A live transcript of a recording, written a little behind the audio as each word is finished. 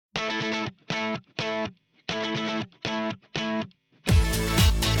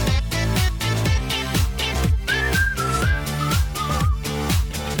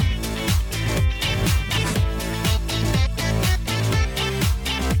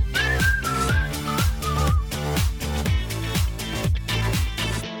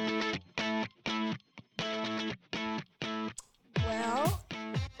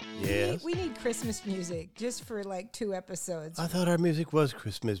Christmas music just for like 2 episodes. I thought our music was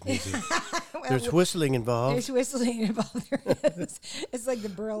Christmas music. Well, There's whistling involved. There's whistling involved. It's like the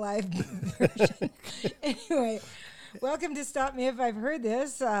Burl Live version. Anyway, welcome to Stop Me If I've Heard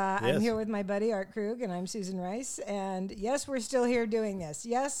This. Yes. I'm here with my buddy Art Krug, and I'm Susan Rice. And yes, we're still here doing this.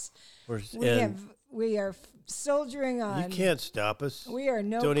 Yes, we are soldiering on. You can't stop us. We are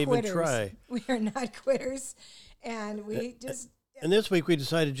no Don't quitters. even try. We are not quitters, and we just. And this week we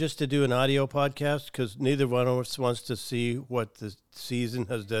decided just to do an audio podcast because neither one of us wants to see what the season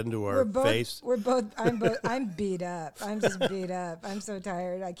has done to our face. I'm beat up. I'm just beat up. I'm so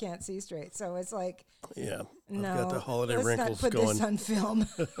tired. I can't see straight. So it's like, Yeah, no, I've got the holiday let's wrinkles not put going. this on film.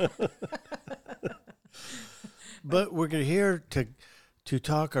 But we're here to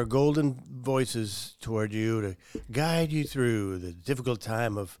talk our golden voices toward you, to guide you through the difficult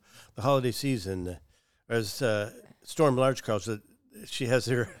time of the holiday season. As Storm Large calls it, she has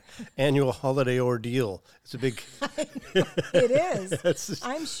her annual holiday ordeal. It's a big... It is.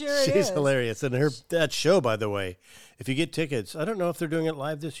 I'm sure it is. She's hilarious. And that show, by the way, if you get tickets, I don't know if they're doing it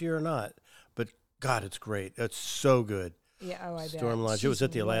live this year or not, but God, it's great. It's so good. Yeah, I Storm bet. Lodge. It was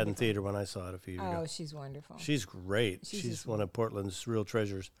at the Aladdin wonderful. Theater when I saw it a few years ago. Oh, she's wonderful. She's great. She's She's just one of Portland's real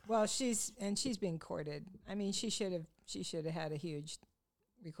treasures. Well, she's being courted. I mean, she should have had a huge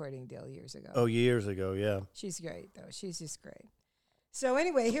recording deal years ago. Oh, years ago, yeah. She's great, though. She's just great. So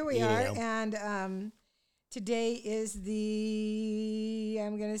anyway, here we are, and today is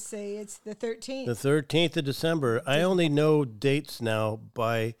I'm going to say it's the 13th. The 13th of December. I only know dates now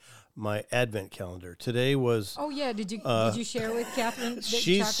by my Advent calendar. Today was... Oh, yeah. Did you share with Catherine the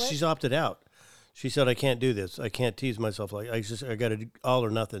chocolate? She's opted out. She said, I can't do this. I can't tease myself. I got to do all or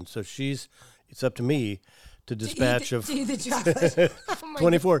nothing. So it's up to me to dispatch to eat the chocolate. Oh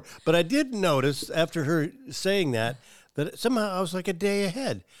 24. But I did notice after her saying that somehow I was like a day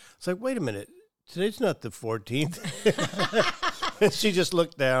ahead. It's like, wait a minute. Today's not the 14th. And she just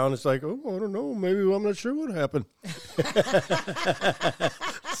looked down. It's like, oh, I don't know. Maybe I'm not sure what happened.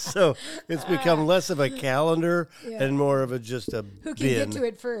 So it's become less of a calendar and more of just a Who can bin. get to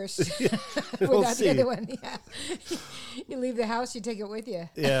it first We'll without see. the other one? Yeah. You leave the house, you take it with you.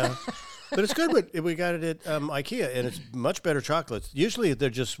 Yeah. But it's good. But we got it at IKEA, and it's much better chocolates. Usually they're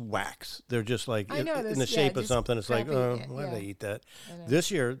just wax. They're just like I know in this, the shape of just something. It's like, crappy, why did I eat that? I know. This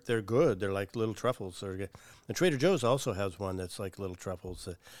year, they're good. They're like little truffles. They're good. And Trader Joe's also has one that's like little truffles.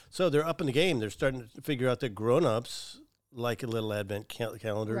 So they're up in the game. They're starting to figure out that grown-ups like a little Advent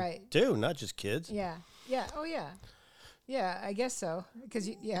calendar, Right. too, not just kids. Yeah. Yeah. Oh, yeah. Yeah, I guess so. Because,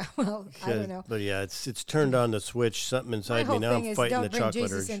 well, I don't know. But yeah, it's turned on the switch. Something My inside whole me now. thing I'm is fighting don't the bring chocolate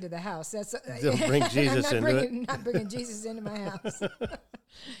Jesus urge. into the house. That's Don't bring Jesus into it. Not bringing Jesus into my house.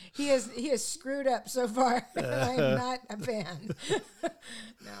 He has screwed up so far. I'm not a fan.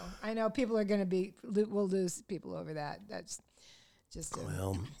 No, I know people are going to we'll lose people over that. That's just.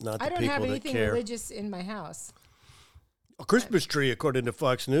 Well, not the I don't people have that anything care. religious in my house. A Christmas tree, according to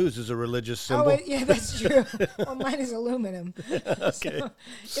Fox News, is a religious symbol. Oh, yeah, that's true. Well, mine is aluminum. Okay.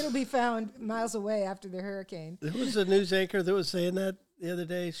 So it'll be found miles away after the hurricane. There was a news anchor that was saying that the other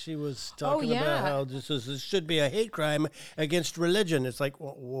day. She was talking yeah. about how this should be a hate crime against religion. It's like,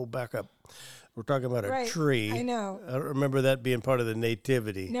 well, we'll back up. We're talking about a Right. tree. I know. I don't remember that being part of the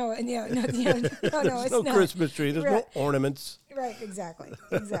nativity. No, no, There's it's no not. Christmas tree. There's Right. no ornaments. Right, exactly.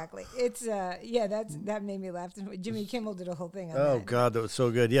 It's that made me laugh. Jimmy Kimmel did a whole thing on Oh that. God, that was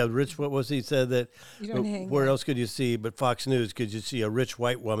so good. Yeah, Rich. What was he said that? You don't hang Where that. else could you see? But Fox News, could you see a rich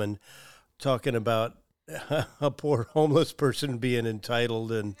white woman talking about a poor homeless person being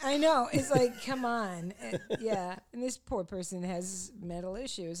entitled and? I know. It's like, come on. Yeah. And this poor person has mental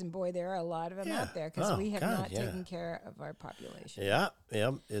issues. And boy, there are a lot of them Yeah. out there because Oh, we have God, not yeah. taken care of our population. Yeah,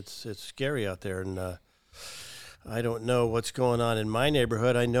 it's scary out there, and I don't know what's going on in my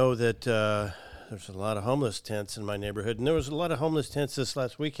neighborhood. I know that there's a lot of homeless tents in my neighborhood, and there was a lot of homeless tents this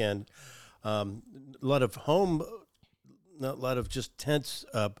last weekend. A lot of just tents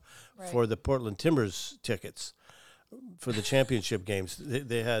up for the Portland Timbers tickets for the championship games.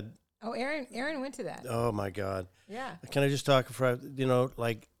 They had. Oh, Aaron went to that. Oh my God! Yeah. Can I just talk for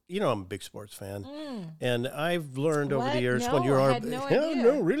I'm a big sports fan, and I've learned over What? the years No, when you're I had no idea.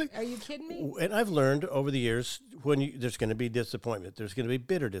 no, really. Are you kidding me? And I've learned over the years there's going to be disappointment. There's going to be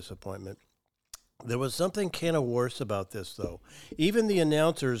bitter disappointment. There was something kind of worse about this, though. Even the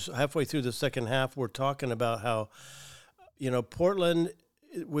announcers halfway through the second half were talking about how, Portland.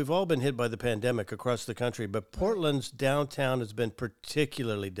 We've all been hit by the pandemic across the country, but Portland's downtown has been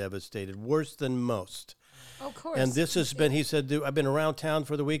particularly devastated, worse than most. Of course. And this has been, he said, I've been around town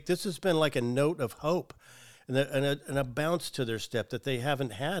for the week. This has been like a note of hope. and a bounce to their step that they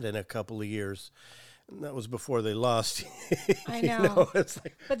haven't had in a couple of years. And that was before they lost. I know. It's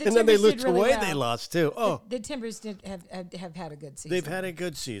like, But the and then they Timbers did looked the really way well. they lost too. Oh, The Timbers did have had a good season. they've had a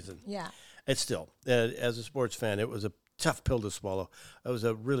good season. Yeah. It's still, as a sports fan, it was a tough pill to swallow. It was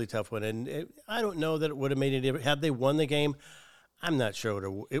a really tough one, and I don't know that it would have made any difference. Had they won the game, I'm not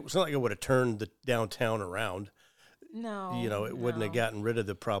sure it was not like it would have turned the downtown around. No. It wouldn't have gotten rid of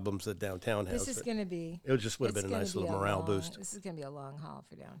the problems that downtown has. This is going to be. It just would have been a nice little morale boost. This is going to be a long haul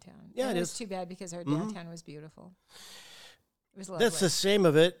for downtown. Yeah, and it was is. too bad because our downtown was beautiful. It was lovely. That's the same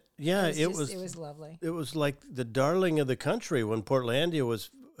of it. Yeah, It was lovely. It was like the darling of the country when Portlandia was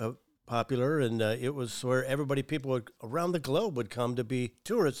popular, and it was where people around the globe would come to be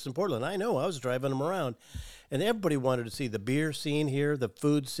tourists in Portland. I know, I was driving them around, and everybody wanted to see the beer scene here, the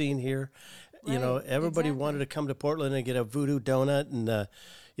food scene here. Right, Everybody wanted to come to Portland and get a voodoo donut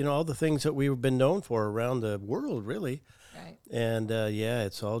and, all the things that we've been known for around the world, really. Right. And,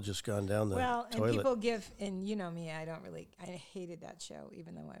 it's all just gone down the toilet. And people and you know me, I hated that show,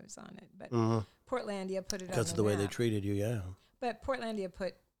 even though I was on it. But Portlandia put it on because of the the way they map. treated you, yeah. But Portlandia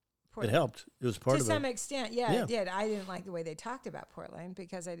put It helped. It was part to of some it. extent, yeah, it did. I didn't like the way they talked about Portland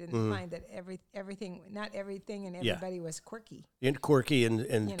because I didn't find that not everything and everybody was quirky. And quirky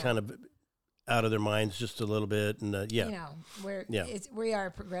and kind of out of their minds just a little bit, and We are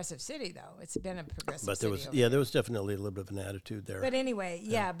a progressive city, though. It's been a progressive but city. there was definitely a little bit of an attitude there. But anyway,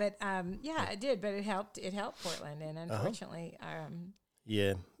 it did. But it helped Portland, and unfortunately, and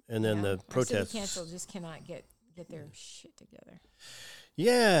then the our city protests. council just cannot get their shit together.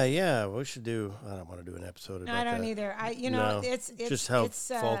 Yeah, we should do. I don't want to do an episode about I don't that. either. It's just how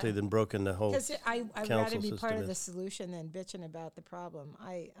faulty and broken the whole. Because I'd council rather be system part of is. the solution than bitching about the problem.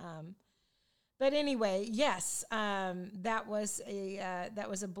 But anyway, yes, that was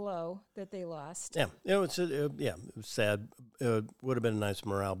a blow that they lost. Yeah, it was sad. Would have been a nice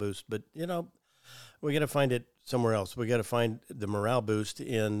morale boost, but we got to find it somewhere else. We got to find the morale boost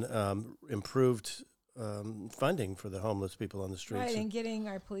in improved funding for the homeless people on the streets. Right, and getting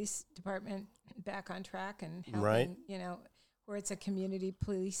our police department back on track and helping, where it's a community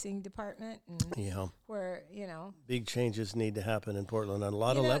policing department and where, big changes need to happen in Portland on a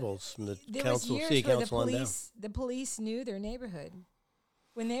lot of levels, from the there council, was years city where council on down. the police knew their neighborhood.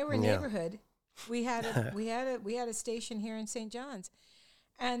 When they were a neighborhood, we had a station here in St. John's.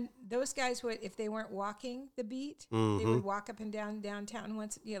 And those guys would, if they weren't walking the beat, they would walk up and down downtown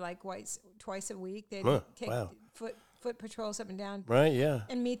twice a week. They'd take foot patrols up and down, right? Yeah,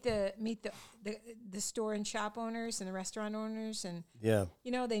 and meet the store and shop owners and the restaurant owners, and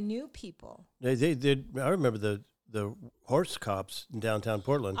they knew people. They did. I remember the horse cops in downtown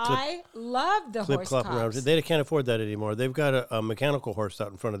Portland. I love the horse cops. Around. They can't afford that anymore. They've got a mechanical horse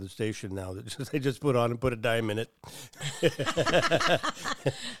out in front of the station now that they just put on and put a dime in it.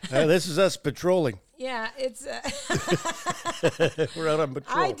 This is us patrolling. Yeah, it's. We're out on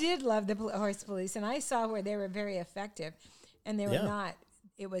patrol. I did love the horse police, and I saw where they were very effective, and they were not.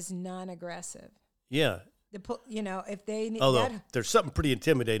 It was non-aggressive. Yeah. If they although there's something pretty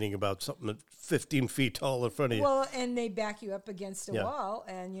intimidating about something that's 15 feet tall in front of you. Well, and they back you up against a wall,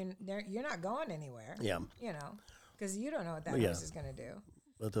 and you're not going anywhere. Yeah. Because you don't know what that horse is going to do.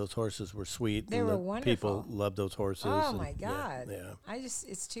 But those horses were sweet. They were wonderful. People loved those horses. Oh my God! Yeah.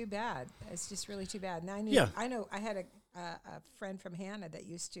 It's too bad. It's just really too bad. And I know. I had a friend from Hannah that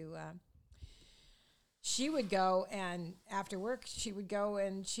used to. She would go, and after work, she would go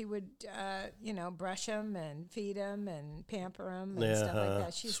and she would, brush them and feed them and pamper them and stuff like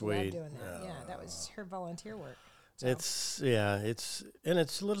that. She used to love doing that. Yeah, that was her volunteer work. So. It's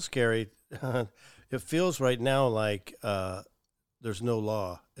a little scary. It feels right now like there's no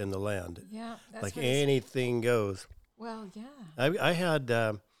law in the land. Yeah, that's like what anything goes. Well, yeah. I had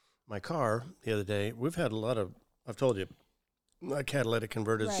my car the other day. We've had a lot of. I've told you, my catalytic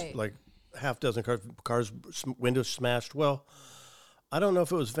converters, like half dozen cars windows smashed. Well, I don't know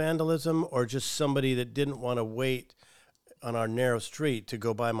if it was vandalism or just somebody that didn't want to wait on our narrow street to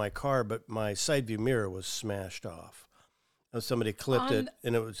go by my car, but my side view mirror was smashed off. And somebody clipped it,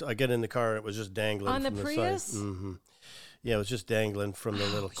 and I get in the car, and it was just dangling on from the the Prius? side. Mm-hmm. Yeah, it was just dangling from the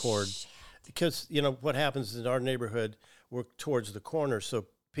little cord. Shit. Because, what happens in our neighborhood, we're towards the corner, so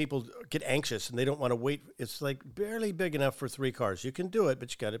people get anxious and they don't want to wait. It's like barely big enough for 3 cars. You can do it,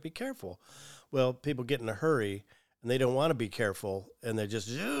 but you got to be careful. Well, people get in a hurry and they don't want to be careful, and they just,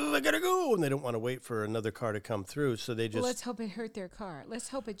 I got to go, and they don't want to wait for another car to come through. So they just. Well, let's hope it hurt their car. Let's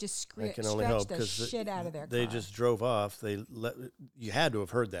hope it just scratched the because shit out of their car. They just drove off. You had to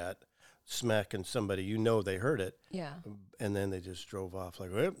have heard that. smacking somebody, they heard it. Yeah. And then they just drove off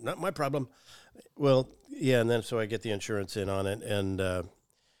like, well, not my problem. Well, yeah, and then so I get the insurance in on it. And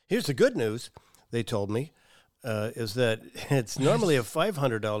here's the good news, they told me, is that it's normally a $500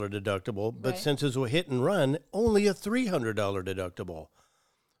 deductible, but Right. since it's a hit and run, only a $300 deductible.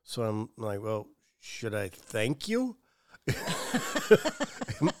 So I'm like, well, should I thank you?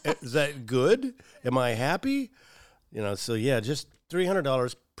 Is that good? Am I happy? So yeah, just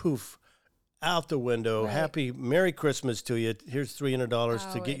 $300, poof, out the window. Right. Happy Merry Christmas to you. Here's $300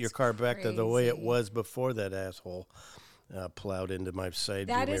 to Oh, get your it's car back to the way it crazy. was before that asshole plowed into my side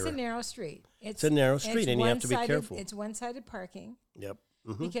That view is a mirror. narrow street. It's a narrow street, and you have to be one-sided- careful. It's one-sided parking Yep.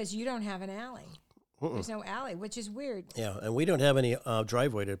 because you don't have an alley. There's no alley, which is weird Yeah, and we don't have any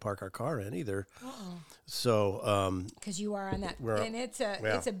driveway to park our car in either. So, because you are on that, We're- and it's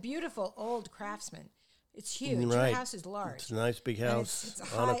yeah. a beautiful old Craftsman. It's huge. Right. Your house is large. it's a nice big And house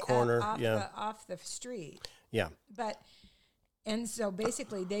it's on high a corner. up Yeah, off the street. yeah. And so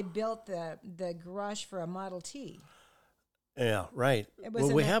basically, they built the garage for a Model T. Yeah, right. It was Well,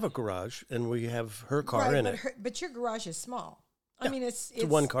 in we a- have a garage, and we have her car Right, in but it. but your garage is small. I Yeah, mean, it's a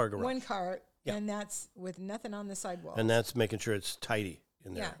one-car garage. One car, Yeah. and that's with nothing on the sidewalk. And that's making sure it's tidy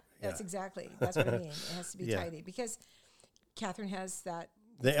in there. yeah, that's exactly. That's what I mean. It has to be Yeah. tidy because Catherine has that.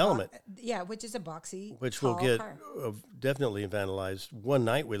 The Element, Yeah, which is a boxy, which will tall get car. definitely vandalized. One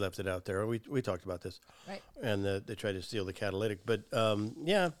night we left it out there. We talked about this. Right. And they tried to steal the catalytic. But,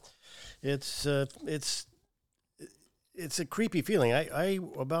 yeah, it's a creepy feeling. I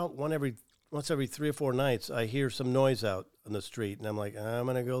about once every 3 or 4 nights, I hear some noise out on the street, and I'm like, I'm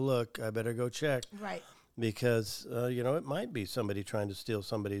going to go look. I better go check. Right, Because, it might be somebody trying to steal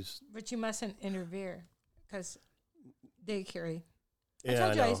somebody's. but you mustn't interfere because they carry. Yeah, I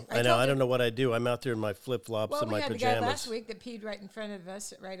told you, know. I I told know. I you- don't know what I do. I'm out there in my flip flops Well, and we my had the guy pajamas. last week that peed right in front of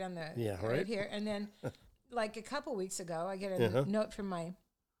us, right on the Yeah, right right. here, and then like a couple weeks ago, I get a Uh-huh. note from my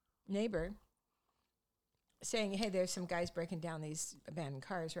neighbor saying, "Hey, there's some guys breaking down these abandoned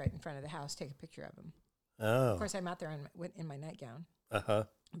cars right in front of the house. Take a picture of them." Oh. Of course, I'm out there in my nightgown Uh-huh.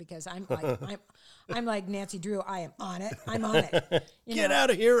 because I'm like I'm like Nancy Drew. I am on it. I'm on it. You Get know? out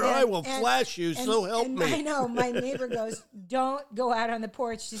of here or I And- will and- flash you, so help and me. I know. My neighbor goes, "Don't go out on the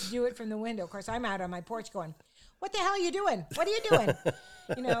porch. Just do it from the window." Of course, I'm out on my porch going, "What the hell are you doing? What are you doing?"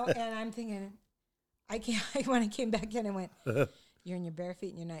 And I'm thinking, when I came back in, I went, "You're in your bare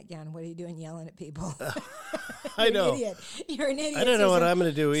feet in your nightgown. What are you doing yelling at people?" I You're know. an idiot. You're an idiot. I don't know what Susan. I'm going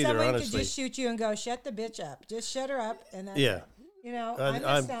to do either, Someone honestly. could just shoot you and go, "Shut the bitch up. Just shut her up." And that's Yeah. it. I'm I'm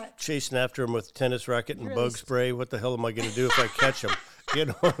just not. chasing after him with tennis racket and Really bug spray. What the hell am I going to do if I catch him?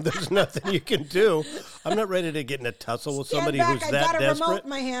 There's nothing you can do. I'm not ready to get in a tussle with Stand somebody back. who's I that got a remote desperate. in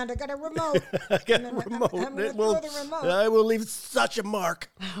my hand. I got a remote. I got And a I'm- remote. I'm gonna It will- throw the remote. I will leave such a mark.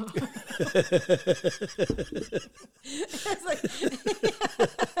 It's like,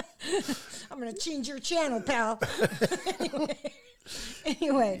 I'm going to change your channel, pal.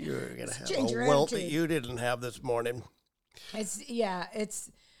 Anyway, You're going to have change a your welt that attitude. you didn't have this morning.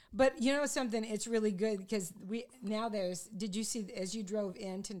 but you know something? It's really good because did you see, as you drove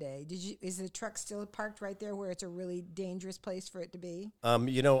in today, is the truck still parked right there where it's a really dangerous place for it to be? I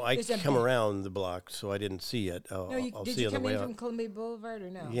There's a come bank. around the block, so I didn't see it. No, I'll did see you on the come way in out. from Columbia Boulevard or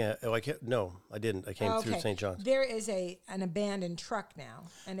no? Yeah. Oh, no, I didn't. I came through St. John's. There is an abandoned truck now,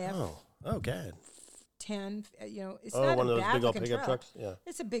 an F10. Oh, God. It's Oh, not one a of those bad big old looking pickup truck. trucks? Yeah.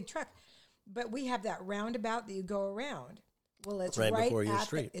 It's a big truck, but we have that roundabout that you go around. Well, it's Right right before your at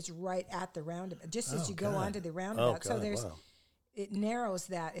street. it's right at the roundabout. Just as Oh, you go God. onto the Oh, roundabout, so God, wow. it narrows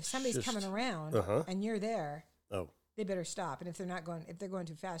that. If somebody's Just- coming around Uh-huh. and you're there, Oh, they better stop. And if they're going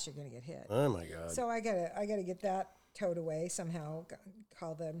too fast, you're going to get hit. oh my God. So I gotta get that towed away somehow.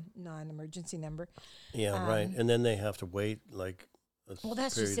 Call the non-emergency number. Yeah, right. And then they have to wait like a Well,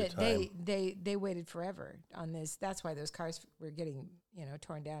 that's period just it. of time. They waited forever on this. That's why those cars were getting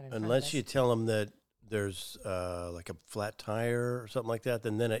torn down. In front of Unless us. you tell them that there's like a flat tire or something like that,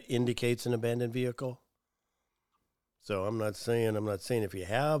 then it indicates an abandoned vehicle. So I'm not saying if you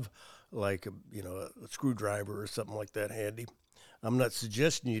have like a screwdriver or something like that handy, I'm not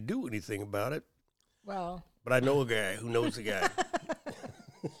suggesting you do anything about it. Well, But I know a guy who knows a guy.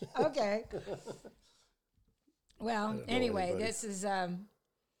 okay. Well, know anyway, anybody. this is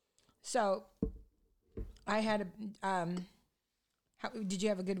so I had did you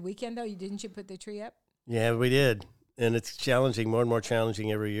have a good weekend though? Didn't you put the tree up? Yeah, we did, and it's challenging, more and more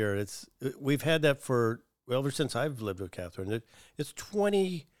challenging every year. We've had that ever since I've lived with Catherine. It's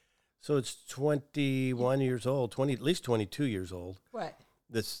 20, so it's 21 years old, at least 22 years old. What?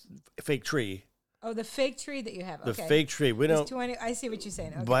 This fake tree. Oh, the fake tree that you have. The Okay. fake tree. We It's don't 20. I see what you're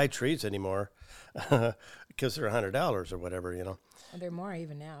saying. Okay. buy trees anymore because they're $100 or whatever, Well, they're more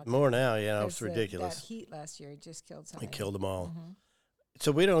even now. More now, it's 'Cause ridiculous. That heat last year just killed It something. killed them all. Mm-hmm.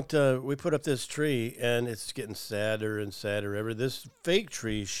 So we don't. We put up this tree, and it's getting sadder and sadder. This fake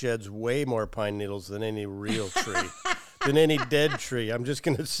tree sheds way more pine needles than any real tree, than any dead tree. I'm just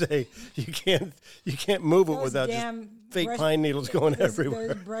gonna say you can't move it Those without just damn fake brush- pine needles going those,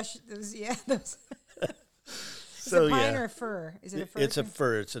 everywhere. Those. Is So it pine yeah, or a fir? Is it a fir? it's a tree?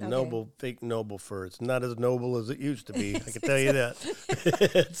 fir. It's a Okay. fake noble fir. It's not as noble as it used to be. I can tell you that.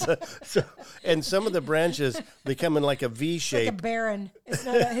 And some of the branches become in like a V It's like a shape. baron. It's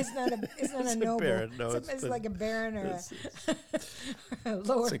not a. It's not a. It's not It's a a noble. baron. No, it's it's like a baron or a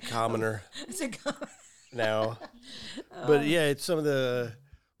lower. It's a commoner It's a com- now. Oh. But yeah, it's some of the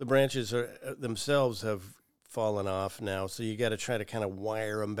branches are themselves have fallen off now, so you got to try to kind of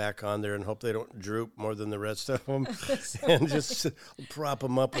wire them back on there and hope they don't droop more than the rest of them, and just prop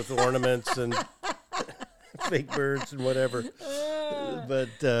them up with ornaments and fake birds and whatever. But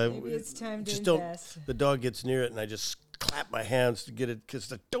Maybe it's time to just don't. invest. The dog gets near it, and I just clap my hands to get it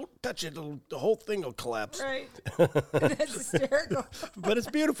because don't touch it; the whole thing will collapse. Right. That's hysterical. But it's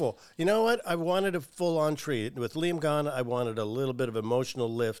beautiful. You know what? I wanted a full-on tree. With Liam gone, I wanted a little bit of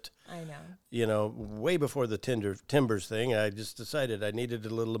emotional lift. I know. Way before the timbers thing, I just decided I needed a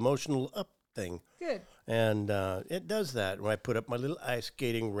little emotional up thing. Good. And it does that. When I put up my little ice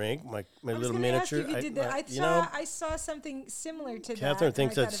skating rink, my I was little gonna ask miniature. you if you did that. I saw something similar to that. Catherine and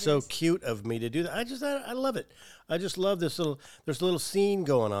thinks I that's thought so it was- cute of me to do that. I love it. I just love there's a little scene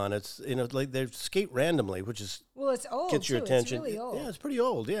going on. It's like they skate randomly, which is Well, it's old. gets your too. attention. It's really old. Yeah, it's pretty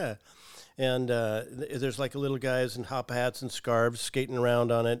old. Yeah, and there's like little guys in top hats and scarves skating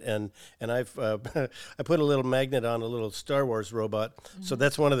around on it, and I've I put a little magnet on a little Star Wars robot, so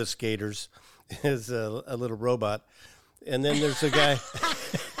that's one of the skaters is a little robot, and then there's a guy.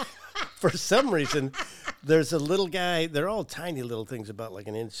 For some reason, there's a little guy. They're all tiny little things, about like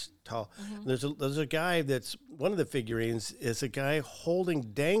an inch tall. There's a guy that's one of the figurines is a guy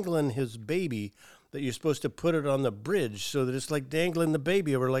dangling his baby. That you're supposed to put it on the bridge so that it's like dangling the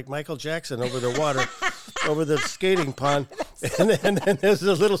baby over like Michael Jackson over the water, over the skating pond. And then there's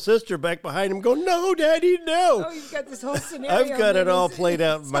a little sister back behind him going, "No, Daddy, no." Oh, you've got this whole scenario. I've got it all Maybe played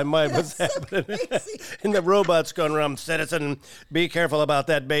out in my mind what's That's so happening. crazy. And the robot's going around, "Citizen, be careful about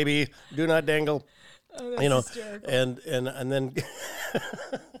that baby. Do not dangle." Oh, that's hysterical. And then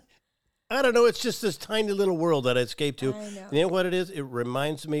I don't know, it's just this tiny little world that I escaped to. I know. You know what it is? It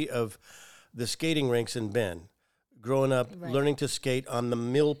reminds me of the skating rinks in Bend. Growing up, Right. learning to skate on the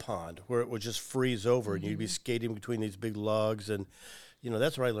mill pond where it would just freeze over and you'd Mm-hmm. be skating between these big logs and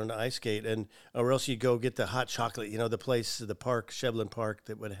that's where I learned to ice skate, or else you go get the hot chocolate. The place, the park, Shevlin Park,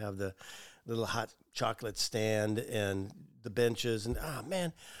 that would have the little hot chocolate stand and the benches, and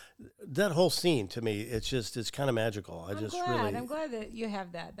man, that whole scene to me, it's kind of magical. I'm glad that you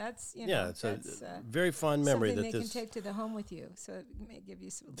have that. That's It's that's, a very fond memory something that they this can take to the home with you. So it may give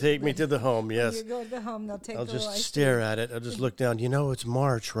you some. take me to the home. When Yes, you go to the home, they'll take. I'll the just little ice stare at it. I'll just look down. It's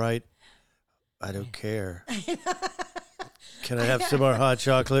March, right? I don't care. Can I have some more hot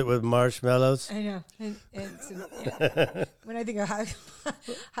chocolate with marshmallows? I know. When I think of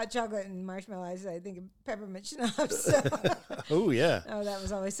hot chocolate and marshmallows, I think of peppermint schnapps. So. Oh yeah. Oh, that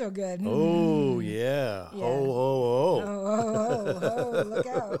was always so good. Oh yeah. Yeah. Ho ho ho. Oh, look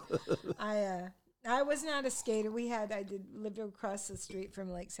out. I was not a skater. I lived across the street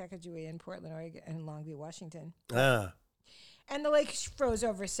from Lake Sacagawea in Portland, Oregon, and Longview, Washington. Ah. And the lake froze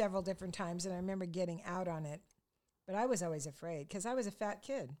over several different times, and I remember getting out on it. But I was always afraid because I was a fat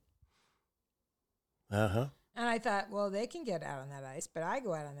kid. Uh-huh. And I thought, well, they can get out on that ice, but I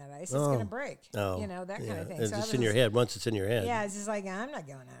go out on that ice, it's Oh. going to break. Oh. That kind Yeah. of thing. It's So I just was in your head. Once it's in your head. Yeah, it's just like, I'm not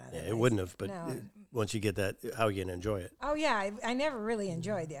going out on Yeah, that it ice. wouldn't have, but No. once you get that, how are you gonna enjoy it? Oh, yeah. I never really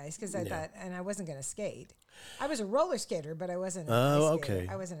enjoyed the ice because I thought, and I wasn't going to skate. I was a roller skater, but I wasn't an ice skater. Okay.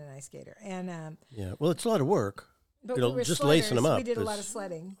 I wasn't an ice skater. And, Yeah. Well, it's a lot of work. but You know, we were just lacing 'em sledders. up We did a lot is- of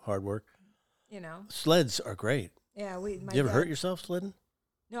sledding, Hard work. you know. Sleds are great. Yeah. My Did you ever dad- hurt yourself sledding?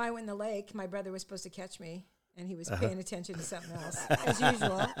 No, I went in the lake. My brother was supposed to catch me, and he was Uh-huh. paying attention to something else, as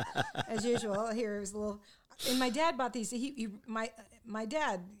usual. As usual, here was a little. And my dad bought these. My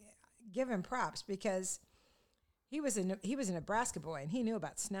dad, give him props because he was a Nebraska boy, and he knew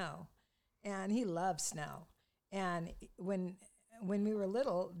about snow, and he loved snow. And when we were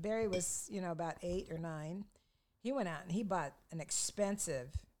little, Barry was about 8 or 9. He went out and he bought an expensive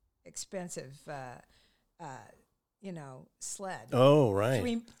sled. Oh,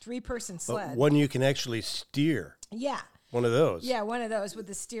 right. Three-person But sled. one you can actually steer. Yeah. One of those. Yeah, one of those with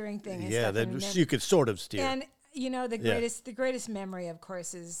the steering thing and Yeah, stuff. that And then- you could sort of steer. And the greatest memory, of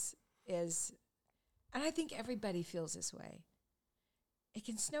course, is, and I think everybody feels this way. It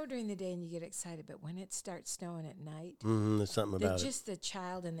can snow during the day and you get excited, but when it starts snowing at night, There's something about it. just the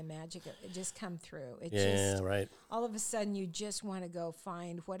child and the magic of it just come through. It Yeah, just, right. all of a sudden you just want to go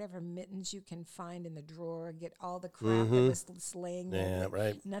find whatever mittens you can find in the drawer, get all the crap that was laying there. Yeah, that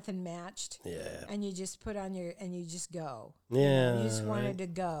right. Nothing matched. Yeah. And you just put on and you just go. Yeah, You just wanted right. to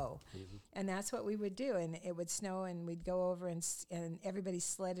go. And that's what we would do. And it would snow and we'd go over and everybody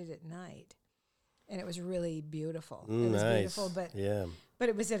sledded at night. And it was really beautiful. It was Nice. beautiful, Yeah. but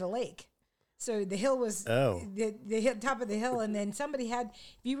it was at a lake. So the hill was the top of the hill, and then somebody had,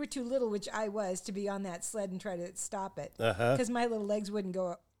 if you were too little, which I was, to be on that sled and try to stop it, because my little legs wouldn't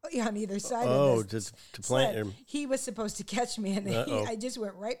go on either side of this to plant sled. He was supposed to catch me, and I just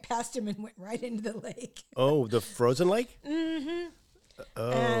went right past him and went right into the lake. Oh, the frozen lake? Mm-hmm.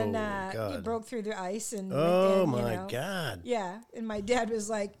 Oh, And God. he broke through the ice. And Oh, and, my God. Yeah, and my dad was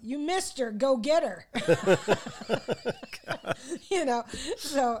like, "You missed her. Go get her."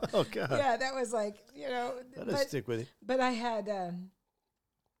 So Oh, God. yeah, that was like, That'll stick with you. But I had,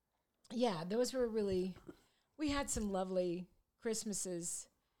 those were really, we had some lovely Christmases.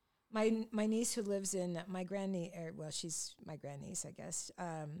 My niece who lives in, she's my grandniece, I guess.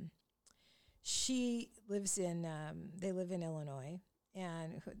 She lives in, they live in Illinois,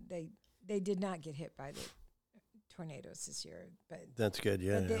 and they did not get hit by the tornadoes this year, but That's good,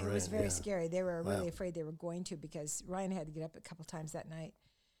 yeah. it was very yeah. scary. They were Wow. really afraid they were going to, because Ryan had to get up a couple times that night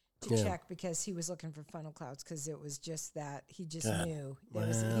to Yeah. check, because he was looking for funnel clouds, because it was just that he just God. knew there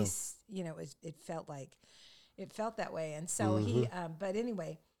was it felt that way. And so Mm-hmm. he but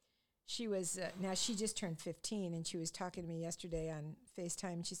anyway, she was now she just turned 15, and she was talking to me yesterday on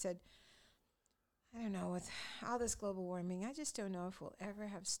FaceTime, and she said, I don't know, with all this global warming, I just don't know if we'll ever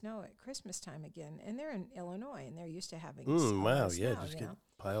have snow at Christmas time again. And they're in Illinois, and they're used to having a lot Wow, of yeah, snow, just you get know?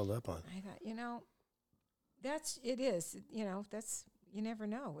 piled up on. I thought, that's you never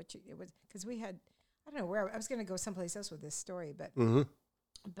know it was, because we had, I don't know where I was going to go someplace else with this story,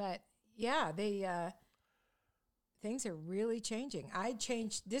 but yeah, they things are really changing. I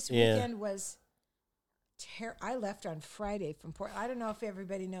changed this weekend was. I left on Friday from Portland. I don't know if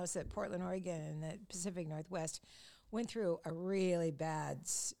everybody knows that Portland, Oregon, and the Pacific Northwest went through a really bad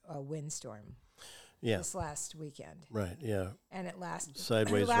windstorm. Yeah. This last weekend. Right, yeah. And it lasted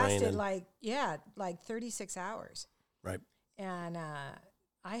Sideways rain. rain. Like 36 hours. Right. And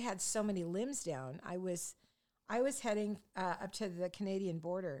I had so many limbs down. I was heading up to the Canadian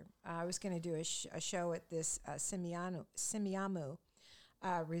border. I was going to do a show at this Semiahmoo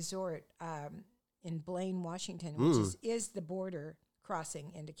resort in Blaine, Washington, which is the border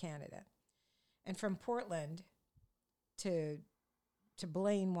crossing into Canada. And from Portland to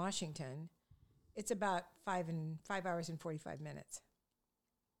Blaine, Washington, it's about 5 hours and 45 minutes.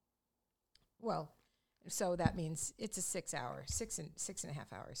 Well, so that means it's a 6 and a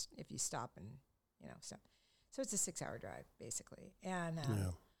half hours if you stop and so it's a 6 hour drive basically. And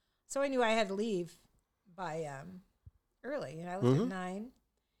so I knew I had to leave by early, and I left at 9.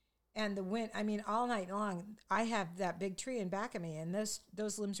 And the wind, I mean, all night long, I have that big tree in back of me, and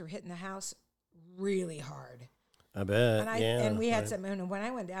those limbs were hitting the house really hard. I bet. And we had some, and when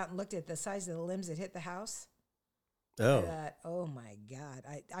I went out and looked at the size of the limbs that hit the house, I thought, oh my God.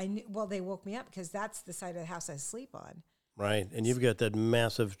 I knew, well, they woke me up, because that's the side of the house I sleep on. Right. And you've got that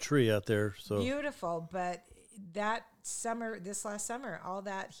massive tree out there. So Beautiful. But this last summer, all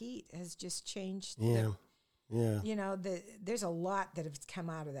that heat has just changed. Yeah. There's a lot that has come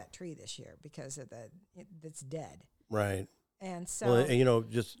out of that tree this year because of that's dead. Right. And so,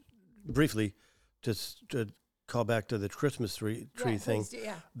 just briefly, just to call back to the Christmas tree thing.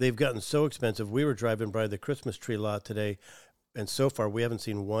 They've gotten so expensive. We were driving by the Christmas tree lot today, and so far we haven't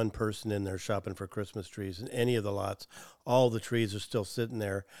seen one person in there shopping for Christmas trees in any of the lots. All the trees are still sitting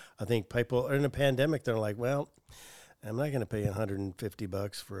there. I think people are in a pandemic. They're like, well, I'm not going to pay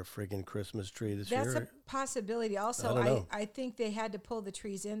 $150 for a friggin' Christmas tree this year. That's a possibility. Also, I think they had to pull the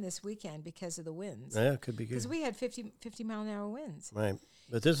trees in this weekend because of the winds. Yeah, it could be good. Because we had 50 mile an hour winds. Right.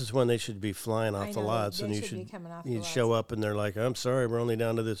 But this is when they should be flying off the lots, and you should show up, and they're like, "I'm sorry, we're only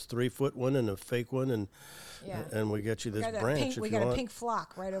down to this 3-foot one and a fake one, and we got you this branch. We got a pink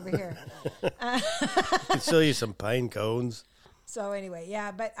flock right over here. I can sell you some pine cones." So anyway,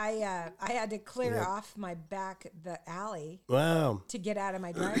 yeah, but I had to clear Yep. off my back, the alley, Wow. to get out of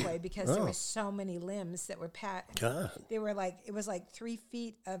my driveway because there Oh. were so many limbs that were God. They were like, it was like 3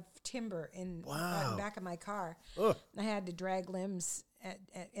 feet of timber in Wow. the back of my car. Oh. I had to drag limbs,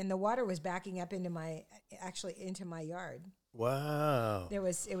 and the water was backing up into my yard. Wow. It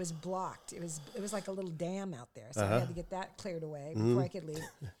was blocked. It was like a little dam out there, so I Uh-huh. had to get that cleared away before I could leave.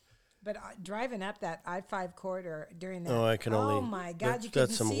 But driving up that I-5 corridor during that, Oh, I can only. oh my God, that's, you couldn't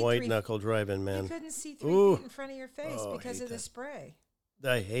that's some see white knuckle driving, you man. couldn't see 3 Ooh. feet in front of your face Oh, I because hate of the that. spray.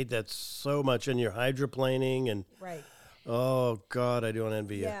 I hate that so much. And you're hydroplaning, and Right. oh God, I don't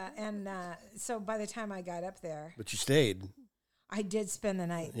envy you. Yeah, and so by the time I got up there, But you stayed. I did spend the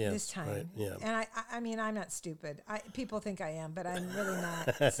night Yeah, this time. right, yeah. And I mean, I'm not stupid. People think I am, but I'm really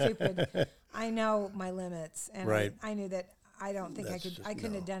not stupid. I know my limits, and Right. I knew that I don't think That's just- I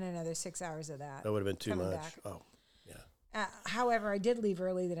couldn't no. have done another 6 hours of that. That would have been too Coming much. back. Oh, yeah. However, I did leave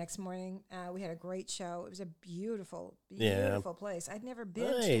early the next morning. We had a great show. It was a beautiful, Yeah. beautiful place. I'd never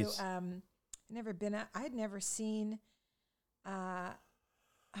been Nice. to. I had never seen.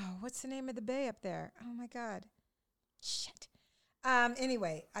 What's the name of the bay up there? Oh my God, shit.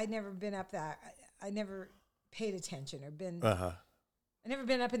 Anyway, I'd never been up that. I never paid attention or been. Uh-huh. I never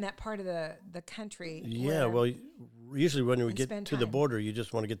been up in that part of the country. Yeah, where- well, usually when we and get spend to the time. border, you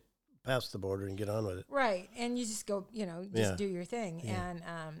just want to get past the border and get on with it. Right, and you just go, just Yeah. do your thing Yeah.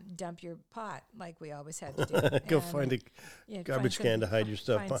 and dump your pot like we always had to do. Go And, find a yeah, garbage find can to something- hide your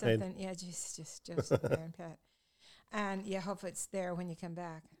stuff find behind. something. Yeah, just sit there and pet. And yeah, hope it's there when you come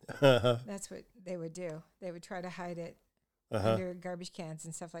back. Uh-huh. That's what they would do. They would try to hide it Uh-huh. under garbage cans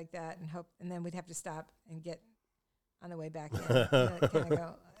and stuff like that, and then we'd have to stop and get on the way back in. Kind of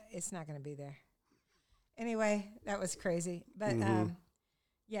go, it's not going to be there. Anyway, that was crazy, but Mhm.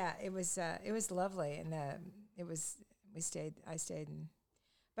 yeah, it was lovely, and I stayed,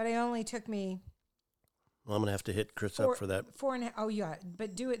 but it only took me Well, I'm going to have to hit Chris up for that 4.5. Oh yeah,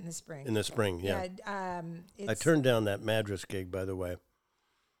 but do it in the spring. in the spring. Yeah. I I turned down that Madras gig, by the way.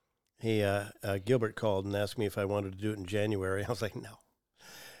 He Gilbert called and asked me if I wanted to do it in January. I was like, no,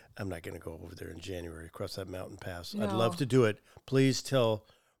 I'm not going to go over there in January, across that mountain pass. I'd love No. to do it. Please tell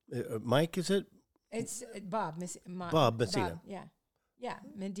Mike, is it? It's Bob Messina. Yeah,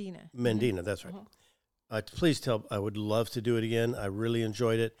 Medina. Mendina, that's right. Please tell, I would love to do it again. I really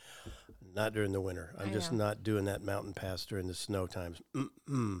enjoyed it. Not during the winter. I'm I just know. not doing that mountain pass during the snow times.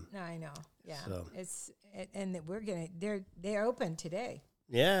 No, I know. Yeah, So. and that they're open today.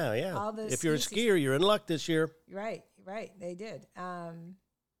 Yeah, yeah. All the If you're a ski skier, you're in luck this year. Right. They did.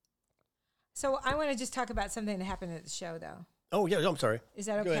 So I want to just talk about something that happened at the show, though. Oh, yeah, I'm sorry. Is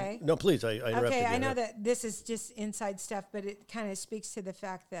that Go okay? ahead. No, please. I interrupted Okay, you. I know that this is just inside stuff, but it kind of speaks to the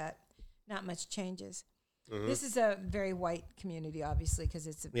fact that not much changes. Mm-hmm. This is a very white community, obviously, because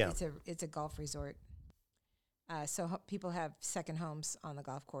it's Yeah. a golf resort. So people have second homes on the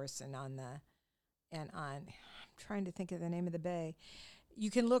golf course and on. I'm trying to think of the name of the bay. You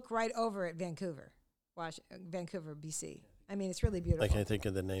can look right over at Vancouver, Vancouver, BC. I mean, it's really beautiful. I can't think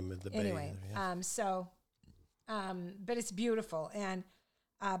of the name of the bay. Anyway, either, yeah. but it's beautiful, and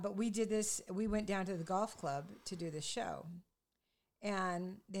but we did this. We went down to the golf club to do the show,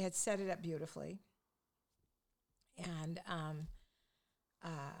 and they had set it up beautifully, and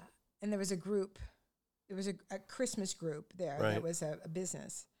there was a group. There was a Christmas group there Right. that was a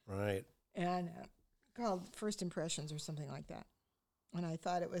business, Right. and called First Impressions or something like that. And I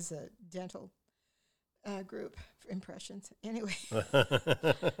thought it was a dental group for impressions. Anyway,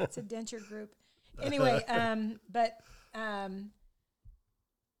 it's a denture group. Anyway, but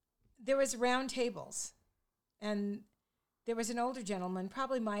there was round tables, and there was an older gentleman,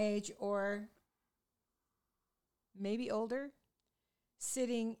 probably my age or maybe older,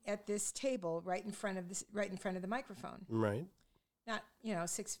 sitting at this table right in front of the microphone. Right. Not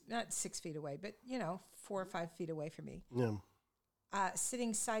 6 feet away, but 4 or 5 feet away from me. Yeah.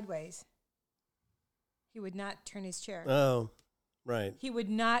 Sitting sideways. He would not turn his chair. Oh, right. He would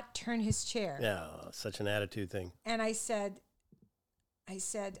not turn his chair. Yeah, such an attitude thing. And I said,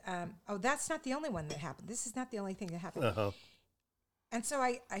 oh, that's not the only one that happened. This is not the only thing that happened. Uh-huh. And so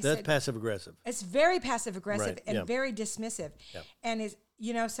I That's said, passive aggressive. it's very passive aggressive Right, and yeah. very dismissive. Yeah. And is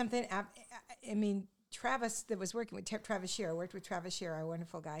something? I mean, Travis that was working with Travis Shearer worked with Travis Shearer, a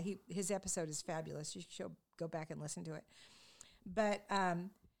wonderful guy. His episode is fabulous. You should go back and listen to it. But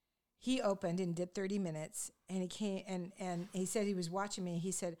he opened and did 30 minutes, and he came and he said he was watching me.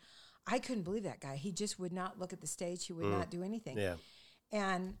 He said, I couldn't believe that guy. He just would not look at the stage. He would not do anything. Yeah.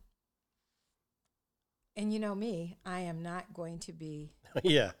 And And you know me, I am not going to be.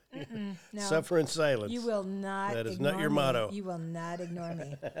 Yeah. No, Suffer in silence. you will not. That is ignore not your me. motto. You will not ignore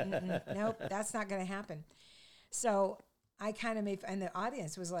me. Nope, that's not going to happen. So I kind of made, and the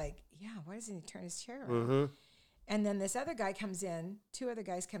audience was like, "Yeah, why doesn't he turn his chair around?" Mm-hmm. And then this other guy comes in. 2 other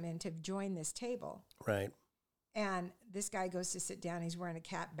guys come in to join this table. Right. And this guy goes to sit down. He's wearing a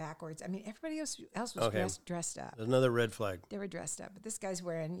cap backwards. I mean, everybody else was dressed up. There's another red flag. They were dressed up, but this guy's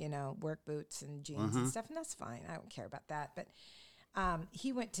wearing, work boots and jeans and stuff, and that's fine. I don't care about that. But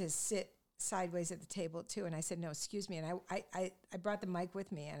he went to sit sideways at the table too, and I said, "No, excuse me." And I brought the mic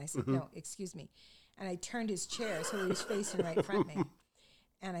with me, and I said, "No, excuse me." And I turned his chair so he was facing right in front of me,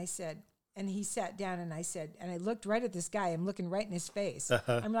 and I said. And he sat down, and I said, and I looked right at this guy. I'm looking right in his face.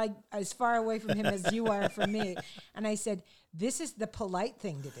 I'm like as far away from him as you are from me. And I said, "This is the polite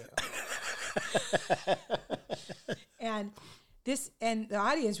thing to do." and the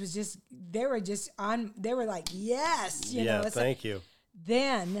audience was they were like, "Yes," Yeah, thank you.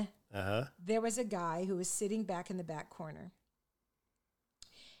 Then there was a guy who was sitting back in the back corner,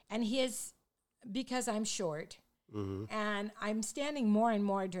 and because I'm short. Mm-hmm. And I'm standing more and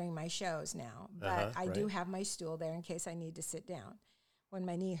more during my shows now, but I do have my stool there in case I need to sit down when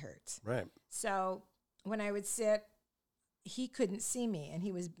my knee hurts. Right. So when I would sit, he couldn't see me, and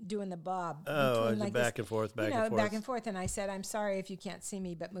he was doing the bob. Oh, back and forth. Back and forth. And I said, "I'm sorry if you can't see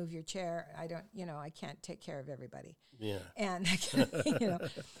me, but move your chair. I don't, I can't take care of everybody." Yeah. And,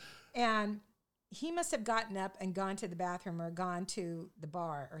 and he must have gotten up and gone to the bathroom or gone to the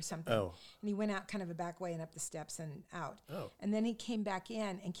bar or something. Oh. And he went out kind of a back way and up the steps and out. Oh. And then he came back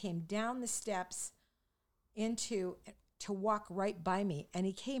in and came down the steps to walk right by me. And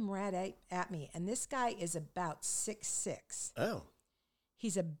he came right at me. And this guy is about 6'6". Oh.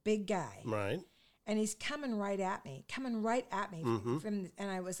 He's a big guy. Right. And he's coming right at me. And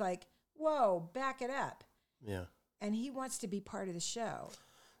I was like, "Whoa, back it up." Yeah. And he wants to be part of the show.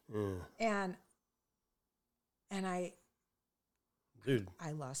 Yeah. And dude,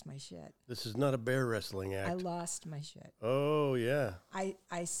 I lost my shit. This is not a bear wrestling act. I lost my shit. Oh, yeah.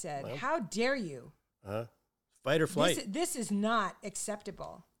 I said, well, "How dare you? Fight or flight. This is not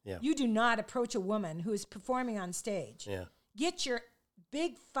acceptable. Yeah. You do not approach a woman who is performing on stage. Yeah. Get your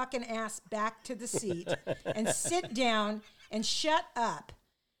big fucking ass back to the seat and sit down and shut up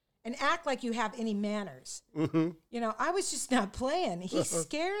and act like you have any manners." Mm-hmm. I was just not playing. He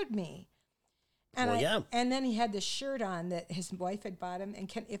scared me. And and then he had this shirt on that his wife had bought him. And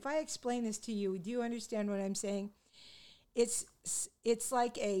if I explain this to you, do you understand what I'm saying? It's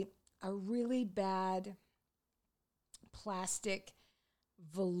like a really bad plastic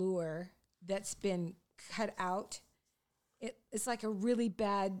velour that's been cut out. It's like a really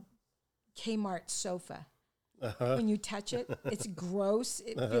bad Kmart sofa. When you touch it, it's gross.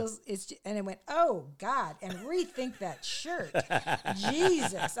 It feels and it went, "Oh God!" And rethink that shirt.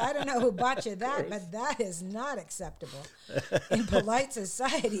 Jesus, I don't know who bought you that, but that is not acceptable in polite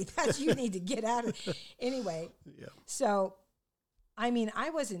society. You need to get out of. Anyway, so, I mean, I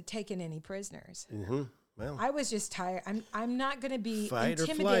wasn't taking any prisoners. Mm-hmm. Well, I was just tired. I'm not going to be fight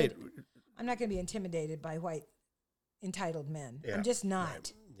intimidated. or flight. I'm not going to be intimidated by white entitled men. Yeah. I'm just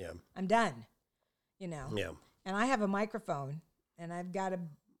not. Yeah. I'm done. Yeah. And I have a microphone, and I've got a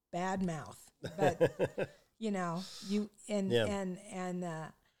bad mouth, but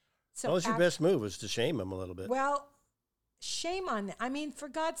so. Well, your best move was to shame him a little bit. Well, shame on them. I mean, for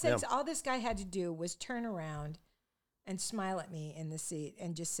God's sakes, all this guy had to do was turn around and smile at me in the seat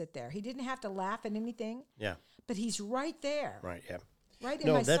and just sit there. He didn't have to laugh at anything. Yeah. But he's right there. Right. Yeah. Right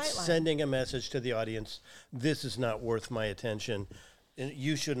in my that's sightline. Sending a message to the audience. This is not worth my attention. And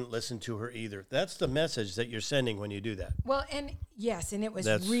you shouldn't listen to her either. That's the message that you're sending when you do that. Well, and yes, and it was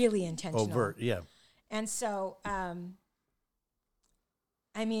really intentional. Overt, yeah. And so, I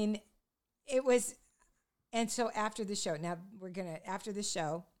mean, it was, and so after the show, now after the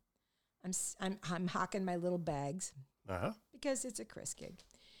show, I'm hawking my little bags because it's a Chris gig.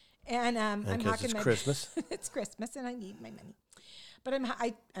 And I'm hawking it's my Christmas. It's Christmas and I need my money. But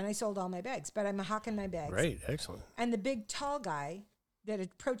I sold all my bags, but I'm hawking my bags. Great, excellent. And the big tall guy that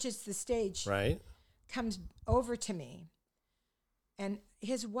approaches the stage comes over to me, and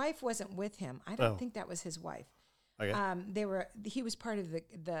his wife wasn't with him. I don't think that was his wife. Okay. He was part of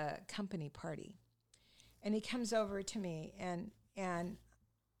the company party, and he comes over to me, and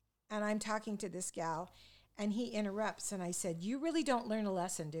I'm talking to this gal, and he interrupts, and I said, "You really don't learn a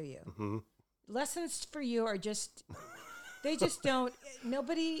lesson, do you? Mm-hmm. Lessons for you are just." They just don't.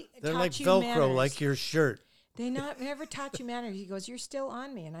 Nobody They're taught like you Velcro, manners. like your shirt. They never taught you manners. He goes, "You're still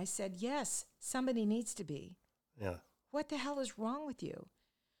on me," and I said, "Yes, somebody needs to be." Yeah. What the hell is wrong with you?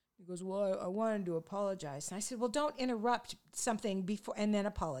 He goes, well, I wanted to apologize. And I said, well, don't interrupt something before and then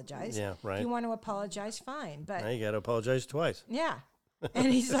apologize. Yeah, right. If you want to apologize, fine. But Now you got to apologize twice. yeah.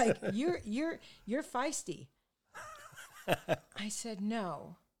 And he's like, you're feisty. I said,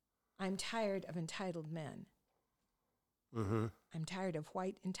 no, I'm tired of entitled men. Mm-hmm. I'm tired of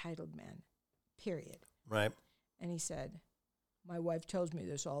white entitled men, period. Right. And he said, my wife tells me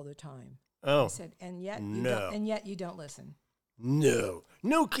this all the time. Oh. I said, and yet No. you don't listen. No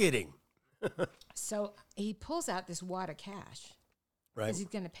kidding. So he pulls out this wad of cash Right. because he's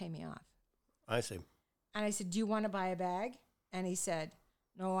going to pay me off. I see. And I said, do you want to buy a bag? And he said,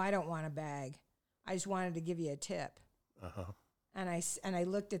 no, I don't want a bag. I just wanted to give you a tip. Uh-huh. And I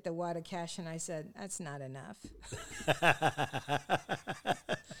looked at the wad of cash and I said, that's not enough.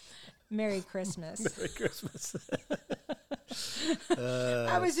 Merry Christmas. Merry Christmas.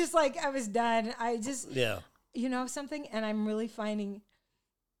 I was just like, I was done. I just, Yeah. you know something? And I'm really finding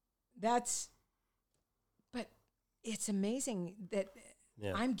but it's amazing that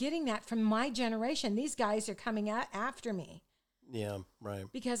Yeah. I'm getting that from my generation. These guys are coming out after me Yeah. Right.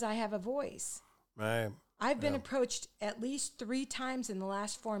 because I have a voice. Right. I've been Yeah. approached at least 3 times in the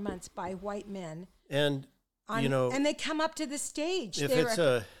last 4 months by white men. And you know, and they come up to the stage. if it's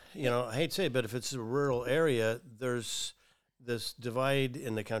I hate to say it, but if it's a rural area, there's this divide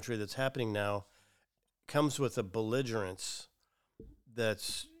in the country that's happening now, comes with a belligerence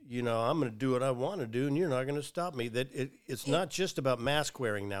that's, I'm going to do what I want to do and you're not going to stop me. That it's not just about mask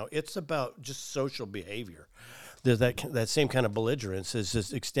wearing now. It's about just social behavior. There's that same kind of belligerence is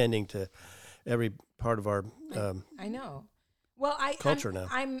just extending to every part of our I know. Well, culture now.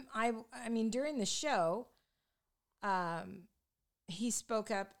 I mean, during the show, he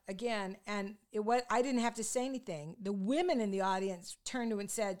spoke up again, and I didn't have to say anything. The women in the audience turned to him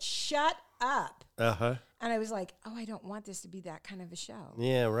and said, "Shut up." Uh-huh. And I was like, "Oh, I don't want this to be that kind of a show."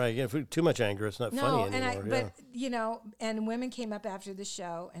 Yeah, right. Yeah, if we, too much anger, it's not funny anymore. But and women came up after the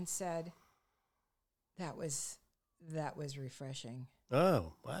show and said, "That was refreshing."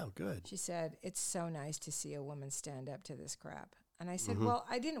 Oh, wow, good. She said, "It's so nice to see a woman stand up to this crap." And I said, Mm-hmm. "Well,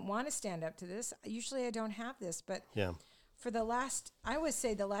 I didn't want to stand up to this. Usually I don't have this, but Yeah. for the last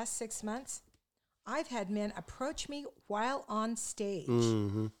 6 months, I've had men approach me while on stage,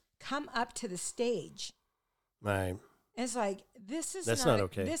 Mm-hmm. come up to the stage." Right. And it's like, that's not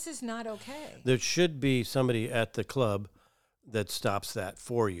okay. This is not okay. There should be somebody at the club that stops that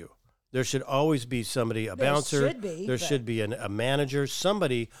for you. There should always be somebody, a bouncer. There should be a manager,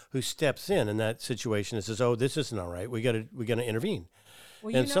 somebody who steps in that situation and says, "Oh, this isn't all right. We got to intervene."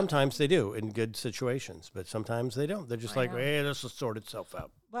 Well, and sometimes they do in good situations, but sometimes they don't. They're just like, "Hey, this will sort itself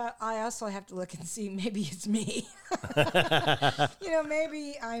out." Well, I also have to look and see, maybe it's me.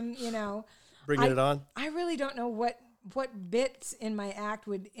 Maybe I'm, Bringing it on. I really don't know what bits in my act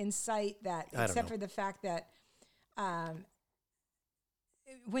would incite that, except for the fact that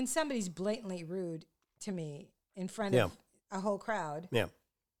when somebody's blatantly rude to me in front of a whole crowd,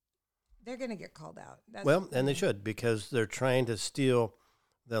 they're going to get called out. And they should, because they're trying to steal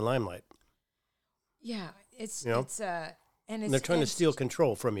the limelight. Yeah, and they're trying to steal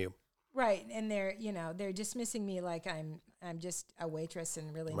control from you. Right, and they're dismissing me like I'm just a waitress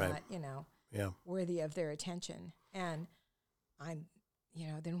and really not, worthy of their attention. And I'm,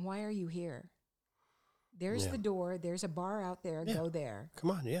 then why are you here? There's the door. There's a bar out there. Yeah. Go there.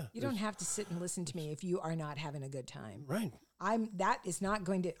 Come on, yeah. You don't have to sit and listen to me if you are not having a good time. Right. I am not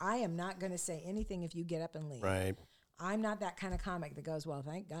going to say anything if you get up and leave. Right. I'm not that kind of comic that goes, "Well,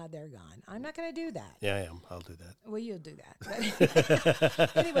 thank God they're gone." I'm not going to do that. Yeah, I am. I'll do that. Well, you'll do that.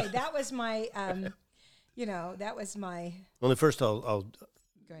 But anyway, that was my, Well, first I'll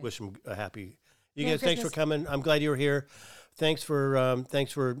wish them a happy. You Merry guys, thanks for Christmas. coming. I'm glad you were here. Thanks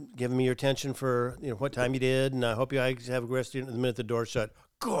for giving me your attention for what time you did, and I hope you guys have a rest of the minute the door shut.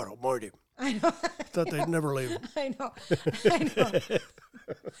 God almighty. I know. Thought they'd never leave. I know.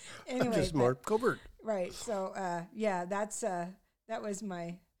 Anyway, Just more covert. Right. So, that was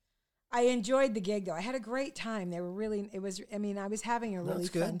I enjoyed the gig though. I had a great time. I was having a really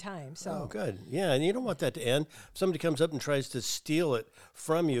fun time. So good. Yeah. And you don't want that to end. If somebody comes up and tries to steal it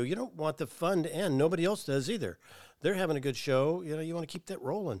from you, you don't want the fun to end. Nobody else does either. They're having a good show. You want to keep that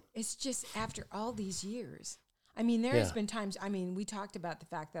rolling. It's just after all these years. There's been times, we talked about the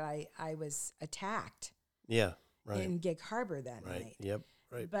fact that I was attacked. Yeah. Right. In Gig Harbor that night. Yep.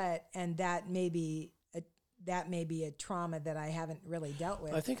 Right. But that may be a trauma that I haven't really dealt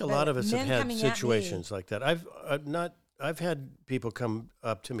with. I think a lot of us have had situations like that. I've had people come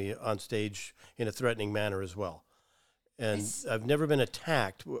up to me on stage in a threatening manner as well. And It's- I've never been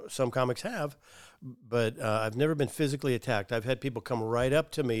attacked. Some comics have, but I've never been physically attacked. I've had people come right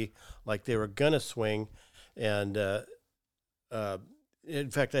up to me like they were gonna swing, and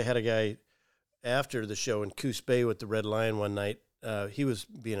in fact, I had a guy after the show in Coos Bay with the Red Lion one night. He was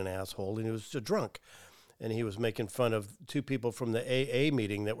being an asshole, and he was a drunk, and he was making fun of two people from the AA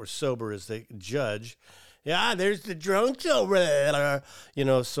meeting that were sober as the judge. Yeah, there's the drunks over there,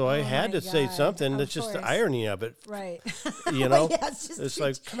 so I had my to say God, something. of That's just the course. irony of it. Right. You know, Yeah, it's just it's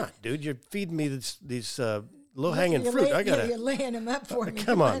like, come on, dude, you're feeding me these low-hanging you're fruit. lay- I gotta, You're laying them up for me.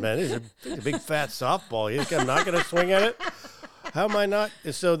 come on, man. This is a big fat softball. You think I'm not gonna swing at it? How am I not?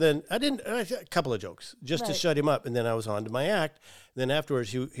 So then I a couple of jokes just to Right. shut him up, and then I was on to my act. And then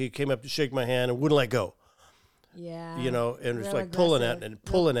afterwards, he came up to shake my hand and wouldn't let go. Yeah. And it was real like pulling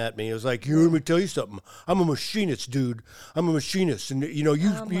at me. It was like, let me tell you something. I'm a machinist, dude. I'm a machinist, and you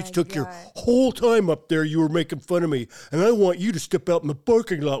my took your God. whole time up there. You were making fun of me, and I want you to step out in the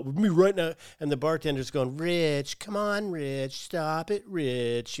parking lot with me right now. And the bartender's going, Rich, come on, Rich, stop it,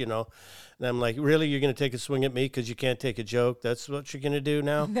 Rich. And I'm like, really, you're going to take a swing at me because you can't take a joke? That's what you're going to do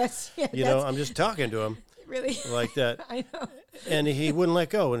now? That's I'm just talking to him really like that. I know. And he wouldn't let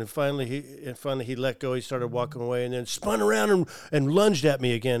go. And finally he let go. He started walking away and then spun around and lunged at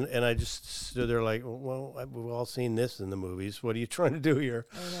me again. And I just stood there like, well, we've all seen this in the movies. What are you trying to do here?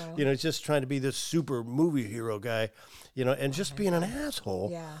 I know. Just trying to be this super movie hero guy, and just being an asshole.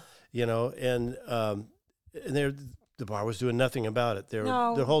 Yeah. And the bar was doing nothing about it.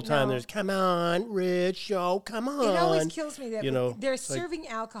 No, the whole time no. there's, come on, Rich, come on. It always kills me that they're it's like- serving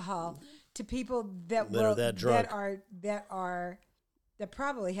alcohol to people that are that drunk. that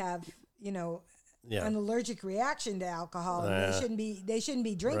probably have Yeah. an allergic reaction to alcohol. And Yeah. they shouldn't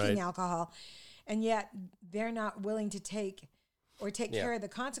be drinking Right. alcohol, and yet they're not willing to take Yeah. care of the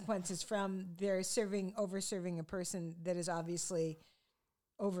consequences from their over serving a person that is obviously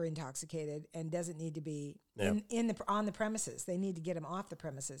over intoxicated and doesn't need to be Yeah. on the premises. They need to get them off the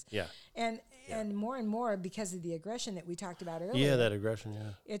premises. Yeah. And more because of the aggression that we talked about earlier. Yeah, that aggression,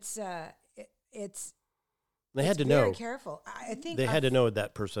 yeah. It's They had to very know. careful. I think They had to know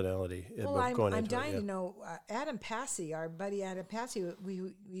that personality Well, of going I'm into dying it. to know. Adam Passy, our buddy Adam Passy,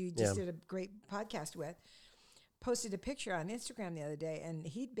 we just did a great podcast with, posted a picture on Instagram the other day, and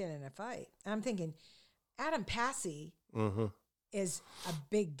he'd been in a fight. I'm thinking, Adam Passy Mm-hmm. is a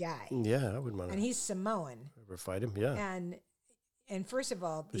big guy, Yeah, I wouldn't want and to he's Samoan, ever fight him. Yeah. and first of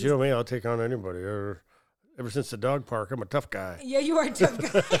all, But you know me, I'll take on anybody. Ever since the dog park, I'm a tough guy. yeah, you are a tough guy.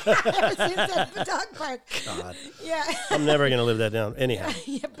 Ever since that dog park, God. yeah. I'm never going to live that down. Anyhow.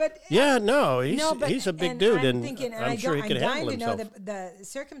 Yeah, but Yeah, no, he's no, but he's a big and dude, I'm and thinking, and I'm sure he I'm could dying handle to know himself. the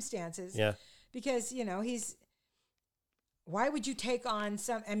circumstances. Yeah. Because he's. Why would you take on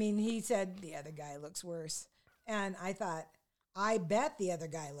some? I mean, he said the other guy looks worse, and I thought, I bet the other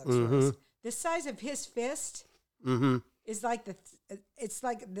guy looks worse. The size of his fist Mm-hmm. is like it's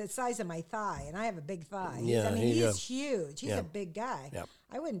like the size of my thigh, and I have a big thigh. Yeah, he's huge. He's Yeah. a big guy. Yeah.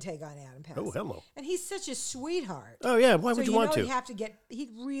 I wouldn't take on Adam Passy. Oh, hello. And he's such a sweetheart. Oh, yeah. Why So would you want to? He'd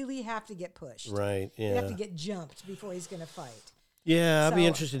really have to get pushed. Right. He'd have Yeah. to get jumped before he's going to fight. Yeah, I'd be So-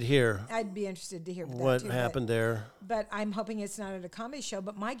 interested to hear I'd be interested to hear about what that too, happened there. But I'm hoping it's not at a comedy show.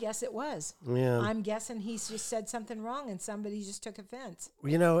 But my guess it was. Yeah. I'm guessing he's just said something wrong and somebody just took offense.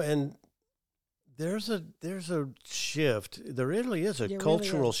 And there's a shift. There really is a There really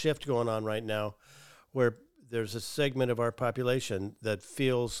cultural is. shift going on right now, where there's a segment of our population that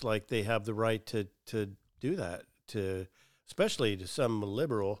feels like they have the right to do that, especially to some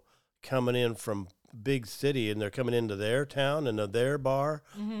liberal coming in from big city, and they're coming into their town and their bar,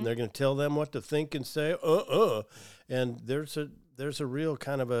 and they're going to tell them what to think and say. And there's a real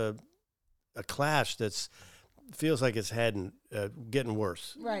kind of a clash that's feels like it's getting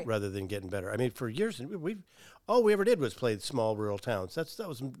worse, Right. rather than getting better. I mean, for years all we ever did was play small rural towns. That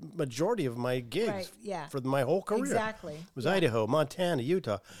was majority of my gigs Right, yeah. for my whole career. Exactly. Was Yeah. Idaho, Montana,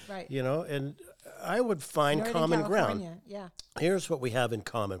 Utah. Right. And I would find Northern common California, ground. Yeah. Here's what we have in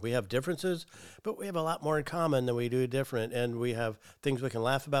common. We have differences, but we have a lot more in common than we do different. And we have things we can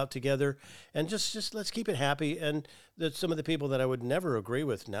laugh about together. And just let's keep it happy. And that some of the people that I would never agree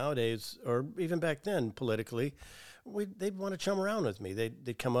with nowadays, or even back then politically, they'd want to chum around with me.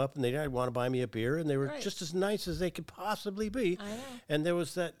 They'd come up and they'd want to buy me a beer, and they were Right. just as nice as they could possibly be. I know. And there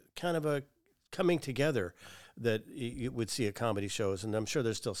was that kind of a coming together that you would see at comedy shows, and I'm sure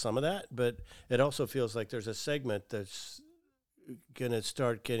there's still some of that, but it also feels like there's a segment that's going to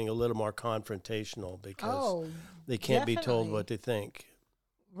start getting a little more confrontational because they can't be told definitely. what they think.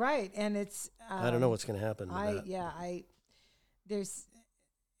 Right. And it's. I don't know what's going to happen with that. There's,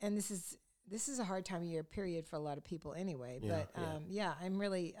 and this is this is a hard time of year, period, for a lot of people anyway. Yeah, But I'm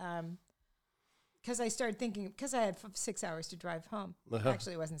really, because I started thinking, because I had 6 hours to drive home.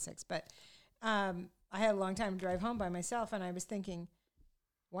 Actually, it wasn't 6, but I had a long time to drive home by myself, and I was thinking,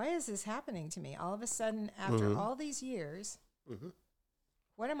 why is this happening to me? All of a sudden, after all these years,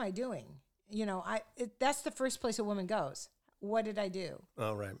 what am I doing? You know, that's the first place a woman goes. What did I do?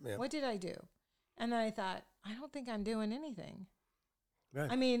 Oh, right. Yeah. What did I do? And then I thought, I don't think I'm doing anything.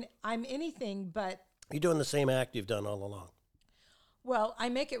 Right. I mean, I'm anything but. You're doing the same act you've done all along. Well, I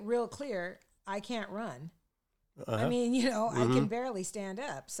make it real clear I can't run. I mean, you know, I can barely stand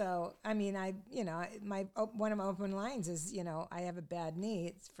up. So, I mean, one of my open lines is, you know, I have a bad knee.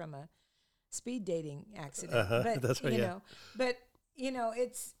 It's from a speed dating accident. But, that's right, you know, but, you know,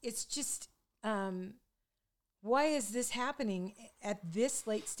 it's just, why is this happening at this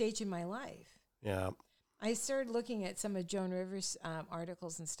late stage in my life? Yeah. I started looking at some of Joan Rivers'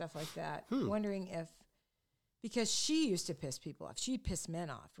 articles and stuff like that, wondering if, because she used to piss people off. She pissed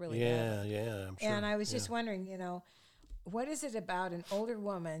men off really bad. Yeah, I'm sure. And I was just wondering, you know, what is it about an older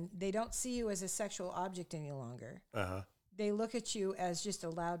woman? They don't see you as a sexual object any longer. They look at you as just a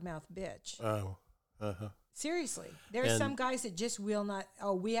loudmouth bitch. Seriously. There are some guys that just will not,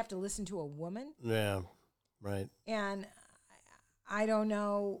 we have to listen to a woman? Yeah, right. And I don't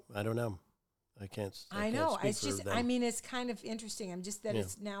know. I can't. I know. Speak It's just. them. I mean, it's kind of interesting. I'm just that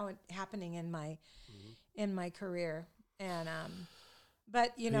it's now happening in my career, and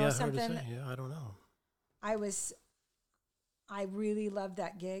but you know something. Yeah, I don't know. I really loved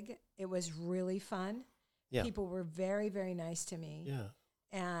that gig. It was really fun. Yeah. People were very, very nice to me. Yeah.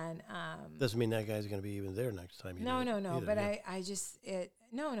 And doesn't mean that guy's going to be even there next time. No. Either, but I just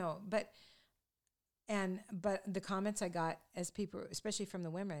but the comments I got as people, especially from the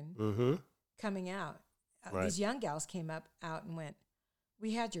women. Coming out, these young gals came out and went,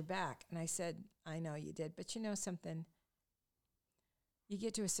 "We had your back." And I said, "I know you did, but you know something? You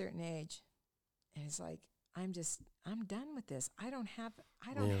get to a certain age, and it's like I'm done with this. I don't have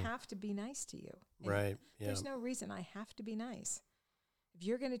to be nice to you. Right? Yeah. There's no reason I have to be nice. If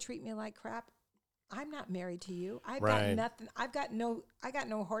you're going to treat me like crap, I'm not married to you. I've got nothing. I got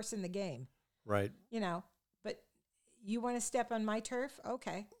no horse in the game. Right. You know, but you want to step on my turf?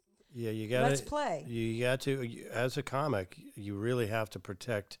 Okay." Yeah, you got to. Let's play. You got to, as a comic, you really have to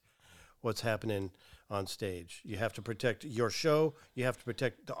protect what's happening on stage. You have to protect your show. You have to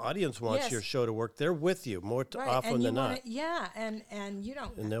protect the audience wants your show to work. They're with you more often than not. Yeah, and you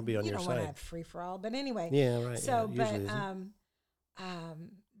don't. And they'll be on your You don't side. want to have free for all, but anyway. Yeah, right. So, yeah,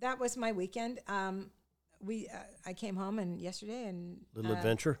 that was my weekend. I came home yesterday and little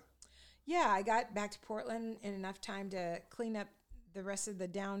adventure. Yeah, I got back to Portland in enough time to clean up the rest of the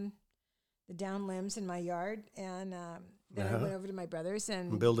down limbs in my yard, and then I went over to my brother's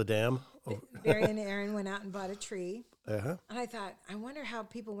and build a dam. Barry and Aaron went out and bought a tree. And I thought, I wonder how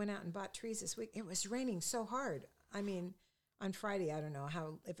people went out and bought trees this week. It was raining so hard. I mean, on Friday, I don't know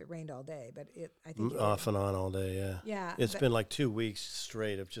if it rained all day, but I think off and on all day. Yeah. Yeah. It's been like 2 weeks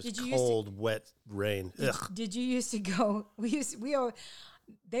straight of just cold, wet rain. Did you used to go?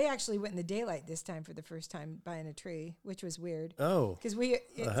 They actually went in the daylight this time for the first time buying a tree, which was weird. Oh, because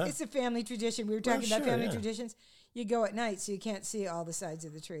it's a family tradition. We were talking about family traditions. You go at night so you can't see all the sides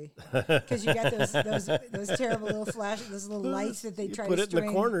of the tree because you got those terrible little flashes, those little lights that they try to string. Put it in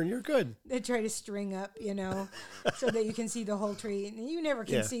the corner and you're good. They try to string up, so that you can see the whole tree, and you never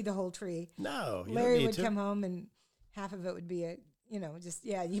can see the whole tree. No, Larry would come home and half of it would be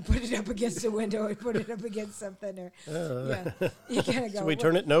you put it up against a window or put it up against something you kind of go. So we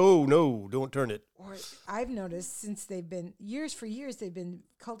turn it? No, don't turn it. Or I've noticed since they've been they've been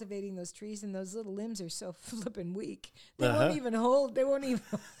cultivating those trees, and those little limbs are so flippin' weak. They won't even hold. They won't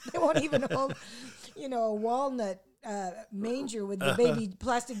even hold. A walnut manger with the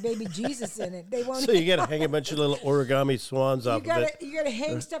plastic baby Jesus in it. They won't. So you got to hang a bunch of little origami swans off of it. You got to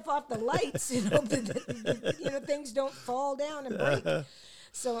hang stuff off the lights, that things don't fall down and break.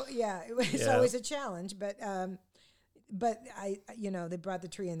 So it's always a challenge. But I they brought the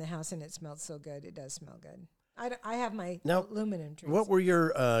tree in the house and it smelled so good. It does smell good. I have my aluminum trees. What were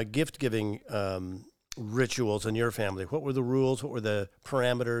your gift giving rituals in your family? What were the rules? What were the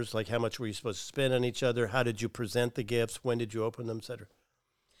parameters? Like, how much were you supposed to spend on each other? How did you present the gifts? When did you open them, et cetera?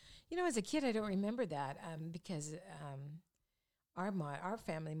 As a kid, I don't remember that because our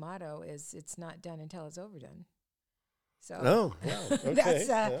family motto is "It's not done until it's overdone." So okay.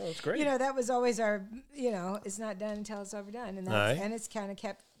 That's great. That was always our it's not done until it's overdone, and and it's kind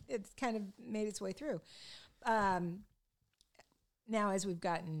of made its way through. Now, as we've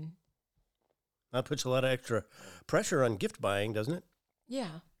gotten. That puts a lot of extra pressure on gift buying, doesn't it?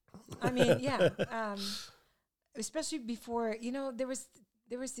 Yeah. I mean, yeah. Especially before, there was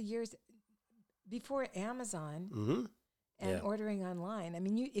the years before Amazon Mm-hmm. and ordering online. I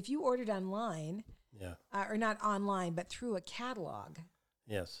mean, if you ordered online, Yeah. or not online, but through a catalog,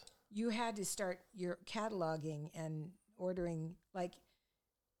 Yes. you had to start your cataloging and ordering like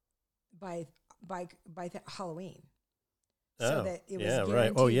by Halloween, so that it was guaranteed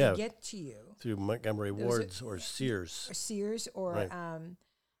right. Oh, yeah. to get to you. Through Montgomery Those Ward's or Sears. Or Sears, or Right.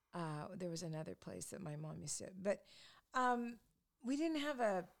 there was another place that my mom used to. But we didn't have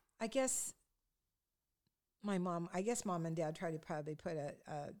I guess mom and dad tried to probably put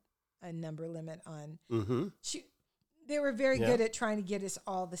a number limit on. Mm-hmm. They were very Yeah. good at trying to get us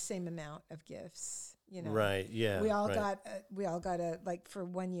all the same amount of gifts. Right. Yeah. We all right. got like for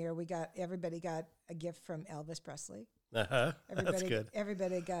 1 year everybody got a gift from Elvis Presley. Uh-huh. Everybody, That's good.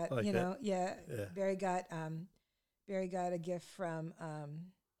 Everybody got, I like that. yeah. Yeah. Barry got a gift from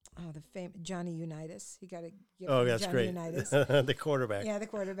Johnny Unitas. He got a gift Oh, from that's Johnny great. Unitas. The quarterback. Yeah, the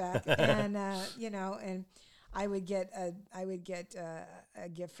quarterback. And and I would get a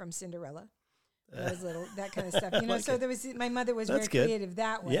gift from Cinderella. That kind of stuff. like So it. there was, my mother was That's very good. creative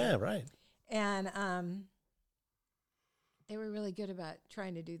that way. Yeah. Right. And they were really good about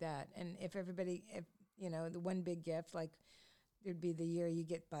trying to do that. And if the one big gift, like there'd be the year you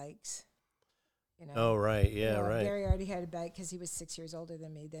get bikes. Oh, right. Yeah. Right. Barry already had a bike because he was 6 years older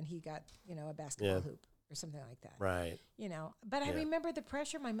than me. Then he got, a basketball hoop or something like that. Right. But I Yeah. remember the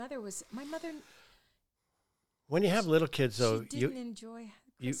pressure my mother. When you have little kids, though, She didn't enjoy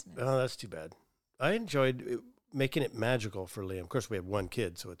Christmas. Oh, that's too bad. I enjoyed making it magical for Liam. Of course, we have one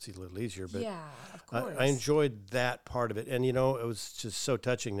kid, so it's a little easier. But yeah, of course. I enjoyed that part of it. And, it was just so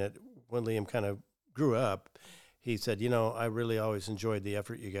touching that when Liam kind of grew up, he said, I really always enjoyed the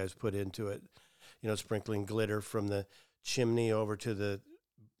effort you guys put into it. Sprinkling glitter from the chimney over to the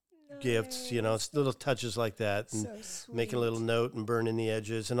gifts, little touches like that, and so making a little sweet. note and burning the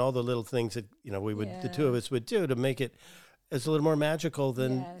edges and all the little things that, we would, the two Yeah. of us would do to make it as a little more magical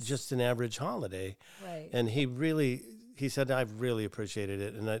than Yes. just an average holiday. Right. And he said, I've really appreciated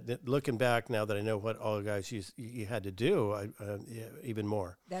it. And looking back now that I know what all you guys you had to do, even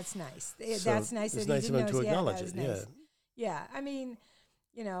more. That's nice. So That's nice it's that nice he of him knows. to Yeah, acknowledge that was it. nice. Yeah. I mean,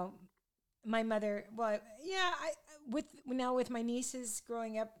 my mother. Well, yeah. With my nieces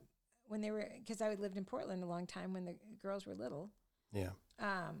growing up when they were, because I lived in Portland a long time when the girls were little. Yeah.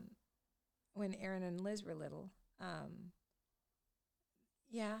 When Aaron and Liz were little.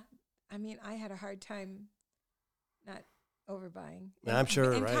 Yeah. I mean, I had a hard time not overbuying. I'm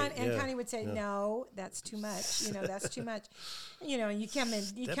sure, and right. And yeah. Connie would say, Yeah. "No, that's too much. That's too much." And you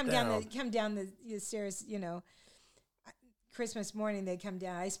Step come down the stairs. Christmas morning they come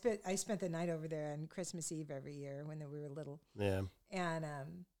down. I spent the night over there on Christmas Eve every year when we were little. Yeah. And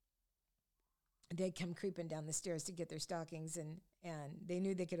they'd come creeping down the stairs to get their stockings, and they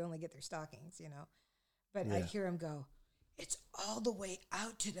knew they could only get their stockings, But Yeah. I'd hear them go, "It's all the way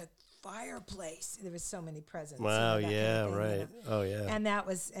out to the fireplace." There was so many presents. Wow. that kind of Yeah. thing, Right. Oh, yeah.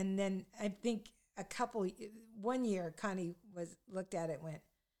 And then I think 1 year Connie looked at it and went,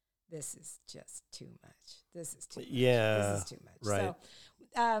 "This is just too much. This is too much. Yeah, This is too much." right.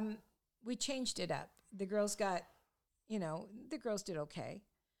 So we changed it up. The girls got, the girls did okay,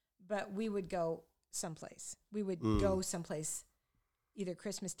 but we would go someplace. We would go someplace either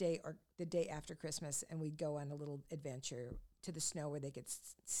Christmas Day or the day after Christmas, and we'd go on a little adventure to the snow where they could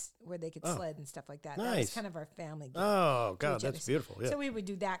Oh, sled and stuff like that. That was nice. kind of our family gift. Oh, God, each other. that's beautiful. Yeah. So we would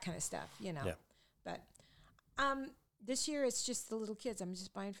do that kind of stuff, Yeah. But this year it's just the little kids. I'm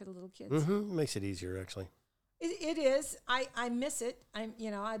just buying for the little kids. Mm-hmm. Makes it easier, actually. It is. I miss it. I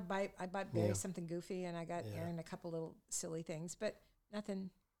bought Barry Yeah. something goofy, and I got Yeah. Aaron a couple little silly things, but nothing.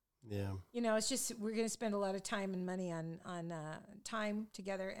 Yeah. It's just we're going to spend a lot of time and money on time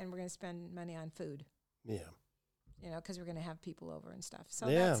together, and we're going to spend money on food. Yeah. Because we're going to have people over and stuff. So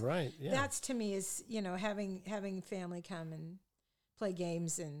Yeah, right. Yeah. that's to me is having family come and play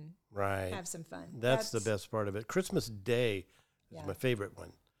games and right. have some fun. That's the best part of it. Christmas Day is Yeah. my favorite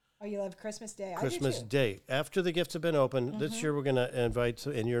one. Oh, you love Christmas Day? Christmas I do too. Day. After the gifts have been opened, this year we're going to invite,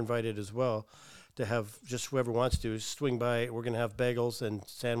 and you're invited as well, to have just whoever wants to swing by. We're going to have bagels and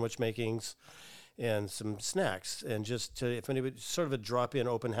sandwich makings and some snacks, and just if anybody, sort of a drop-in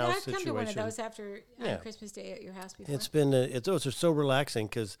open house I've situation. come to one of those after Yeah. Christmas Day at your house before. It's been those are so relaxing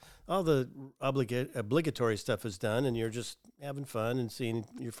because all the obligatory stuff is done, and you're just having fun and seeing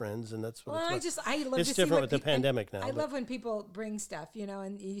your friends, and that's what Well, it's about. I love It's to see different what with the pandemic now. I but- love when people bring stuff,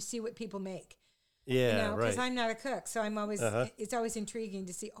 and you see what people make. Yeah, because right. I'm not a cook, so I'm always it's always intriguing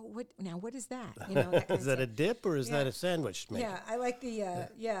to see. Oh, what is that? That kind Is that a stuff. dip or is Yeah. that a sandwich? Maker? Yeah, I like the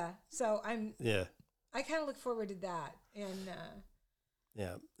So Yeah. I kind of look forward to that, and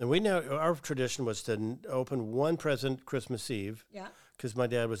Yeah. And our tradition was to open one present Christmas Eve yeah, because my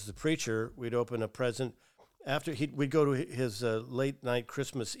dad was the preacher. We'd open a present after we'd go to his late night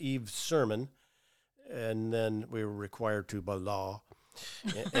Christmas Eve sermon, and then we were required to by law.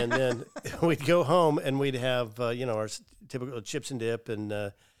 And then we'd go home and we'd have our typical chips and dip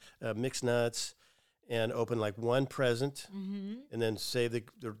and mixed nuts, and open like one present, and then save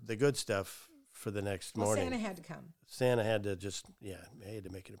the good stuff for the next well, morning. Santa had to come. Santa had to he had to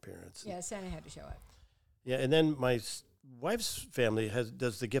make an appearance. Yeah, Santa had to show up. Yeah, and then my wife's family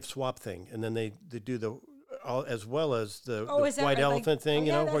does the gift swap thing, and then they do the all as well as the Is that white right? elephant thing,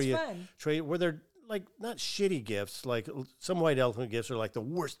 yeah, where that's you fun. trade where they're like not shitty gifts, like some white elephant gifts are like the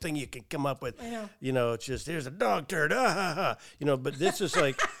worst thing you can come up with. I know. It's just here's a dog turd, ah, ha, ha. But this is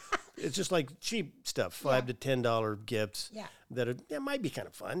like it's just like cheap stuff, $5 to $10 gifts. Yeah. That might be kind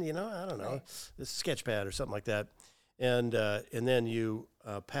of fun. I don't know, Right. a sketch pad or something like that. And then you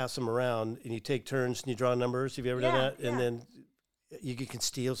pass them around and you take turns and you draw numbers. Have you ever done that? Yeah. And then you can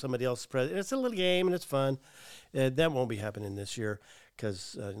steal somebody else's present. It's a little game and it's fun. That won't be happening this year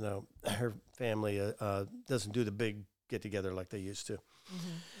because her family doesn't do the big get together like they used to.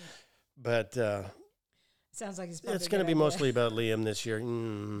 But Sounds like it's probably it's a going to good be idea. mostly about Liam this year.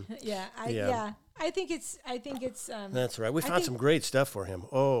 Yeah, Yeah. I think it's. That's right. We I found think- some great stuff for him.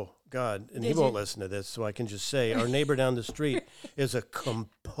 Oh God! And he Did won't you? listen to this, so I can just say our neighbor down the street is a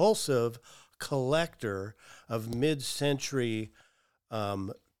compulsive collector of mid-century,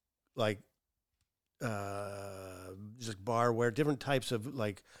 like just barware, different types of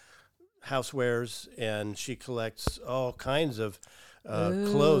like housewares, and she collects all kinds of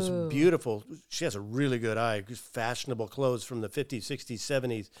clothes. Ooh. Beautiful. She has a really good eye. Fashionable clothes from the 50s, 60s,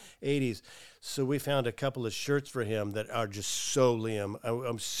 70s, 80s. So we found a couple of shirts for him that are just so Liam.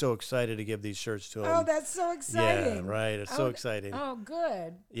 I'm so excited to give these shirts to him. Oh, that's so exciting! Yeah, right. It's so exciting. Oh,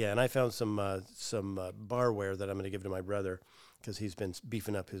 good. Yeah, and I found some barware that I'm going to give to my brother because he's been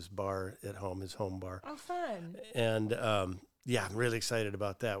beefing up his bar at home, his home bar. Oh, fun. And I'm really excited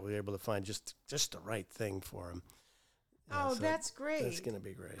about that. We were able to find just the right thing for him. Yeah, Oh, so that's great. That's going to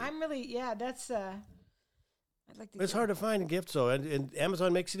be great. I'm really, that's. I'd like to. It's hard to find gifts, though, and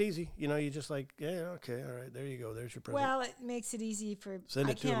Amazon makes it easy. You just like, yeah, okay, all right, there you go. There's your present. Well, it makes it easy for. Send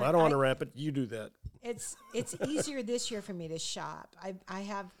it to him. can't- I don't want to wrap it. You do that. It's easier this year for me to shop. I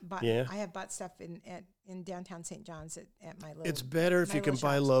have bought Yeah. I have bought stuff in downtown St. John's at my little. It's better if my you can little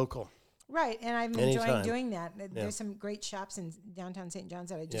buy shops. local. Right, and I'm Anytime. enjoying doing that. Yeah. There's some great shops in downtown St. John's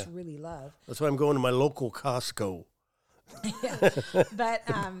that I just Yeah. really love. That's why I'm going to my local Costco. But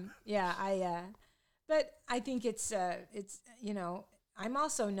but I think it's I'm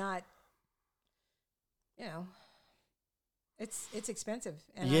also not, it's expensive,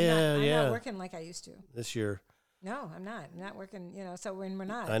 and I'm not working like I used to. This year. No, I'm not. I'm not working. So when we're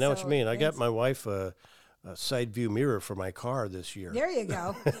not, I know what so you mean. I got it's- my wife a side view mirror for my car this year. There you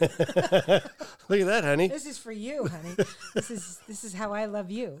go. Look at that, honey. This is for you, honey. This is how I love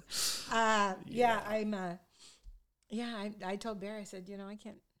you. I told Barry, I said, I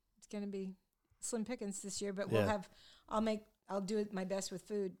can't. It's going to be slim pickings this year, but Yeah. I'll do it my best with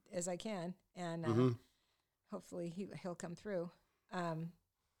food as I can, and hopefully he'll come through,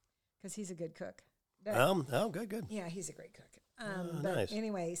 because he's a good cook. But- Good. yeah, he's a great cook. But nice.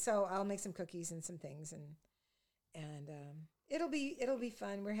 anyway, so I'll make some cookies and some things, and it'll be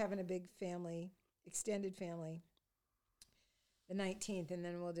fun. We're having a big family, extended family, the 19th, and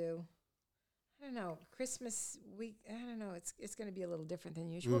then we'll do, I don't know, Christmas week. I don't know. It's going to be a little different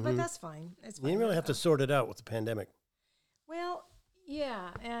than usual, but that's fine. It's You fine. didn't really have to sort it out with the pandemic. Well, yeah,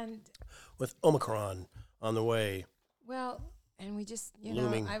 and With Omicron on the way. and we just,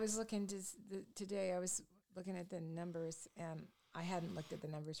 Looming. I was looking today. I was looking at the numbers, and I hadn't looked at the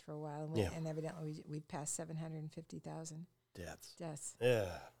numbers for a while, and, Yeah. and evidently we passed 750,000 Deaths. deaths.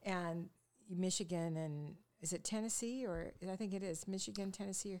 Yeah. And Michigan, and is it Tennessee, or I think it is Michigan,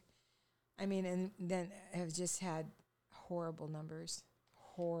 Tennessee. And then have just had horrible numbers,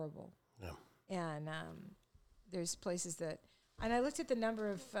 horrible. Yeah. And there's places and I looked at the number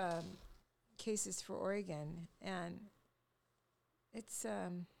of cases for Oregon, and it's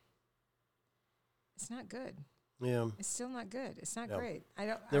not good. Yeah. It's still not good. It's not No. great.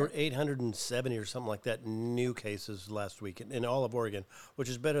 There were 870 or something like that new cases last week in all of Oregon, which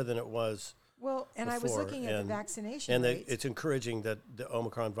is better than it was. Well, and I was before, looking at the and- vaccination And rates. it's encouraging that the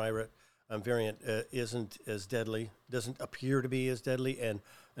Omicron variant isn't as deadly, doesn't appear to be as deadly, and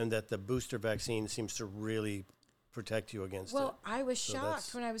and that the booster vaccine seems to really protect you against it. Well, I was So shocked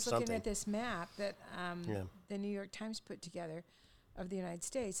that's when I was looking something. at this map that Yeah. the New York Times put together of the United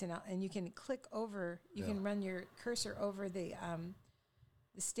States, and you can click over, you can run your cursor over the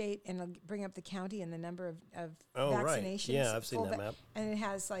state, and it'll bring up the county and the number of Oh, right. vaccinations. Yeah, I've seen full that map. And it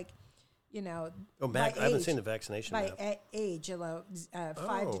has like, you know, Oh, by I haven't age- seen the vaccination by map. age, 5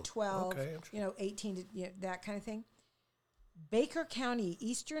 to Oh, 12, okay, interesting. 18 to that kind of thing. Baker County,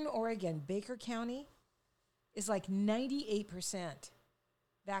 Eastern Oregon, Baker County is like 98%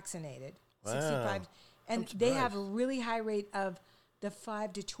 vaccinated. Wow. 65, and I'm they have a surprised. really high rate of the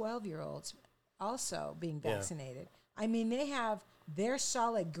 5 to 12-year-olds also being Yeah. vaccinated. I mean, they have their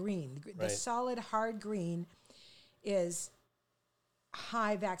solid green. The Right. solid hard green is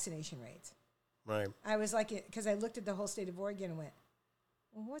high vaccination rates. Right. I was like, because I looked at the whole state of Oregon and went,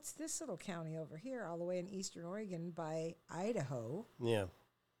 well, what's this little county over here, all the way in Eastern Oregon by Idaho? Yeah.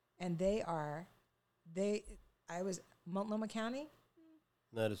 And I was, Multnomah County,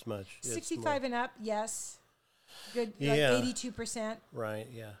 Not as much. It's 65 and up, yes. Good, Yeah. like 82%, Right.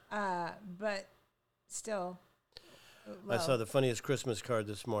 Yeah. but still. I saw the funniest Christmas card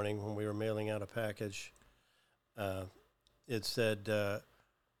this morning when we were mailing out a package. It said,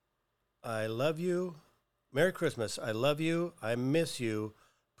 I love you. Merry Christmas. I love you. I miss you.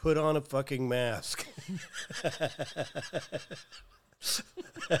 Put on a fucking mask.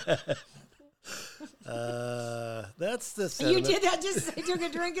 That's the You sentiment. did that just as I took a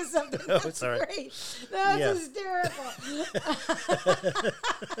drink of something. Oh, That's sorry. great. That's Yeah. hysterical.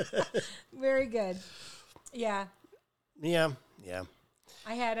 Very good. Yeah. Yeah.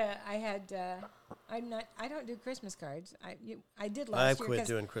 I don't do Christmas cards. I did I last year quit 'cause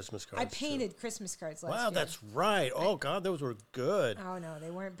doing Christmas cards. I too. painted Christmas cards last Wow, year. that's right. Oh, God, those were good. Oh no, they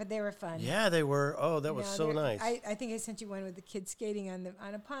weren't, but they were fun. Yeah, they were. Oh, that was No, so they're- nice. I think I sent you one with the kids skating on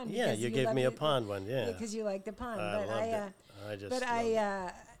a pond. Yeah, because you gave love me a the- pond one. Yeah. because you like the pond. I but loved I, it. I just but loved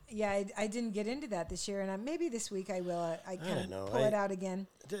it. I didn't get into that this year, and maybe this week I will. I don't kind know. of pull it out again.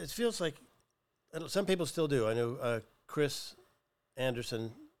 It feels like some people still do. I know Chris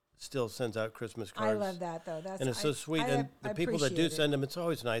Anderson still sends out Christmas cards. I love that though. That's and it's so sweet. And the people that do appreciate it. send them, it's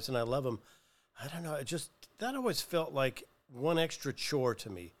always nice, and I love them. I don't know. That always felt like one extra chore to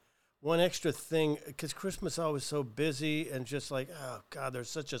me, one extra thing, because Christmas is always so busy and just like, oh God, there's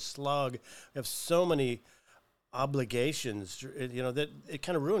such a slog. We have so many obligations, that it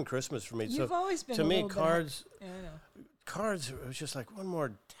kind of ruined Christmas for me. You've so always been to a me, little bit cards. I know. Cards, it was just like one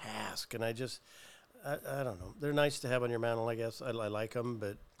more task, and I don't know. They're nice to have on your mantle, I guess. I like them,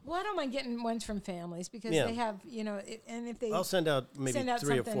 but Well, I don't mind getting ones from families because Yeah. they have, and if they I'll send out maybe Send out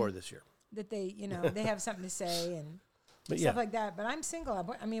 3 or something. 4 this year. that they have something to say and But stuff yeah, like that. But I'm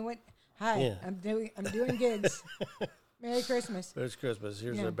single. I mean, what? Hi, Yeah. I'm doing gigs. Merry Christmas. there's Christmas.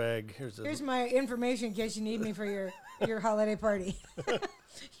 Here's Yeah. a bag. Here's my information in case you need me for your holiday party.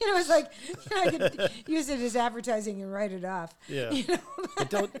 It's like I could use it as advertising and write it off. yeah.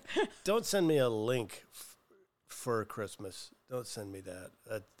 But don't send me a link for Christmas. Don't send me that.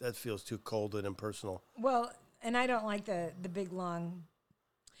 That feels too cold and impersonal. Well, and I don't like the big long.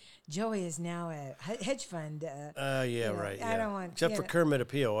 Joey is now a hedge fund. Yeah, right. I Yeah. don't want- Except for Kermit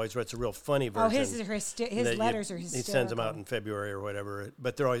Apio, always writes a real funny version. Oh, his that letters are hysterical. He sends them out in February or whatever,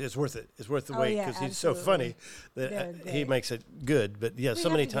 but they're always, it's worth it. It's worth the Oh, wait yeah, because he's so absolutely. funny that They're he great. makes it good. But yeah, so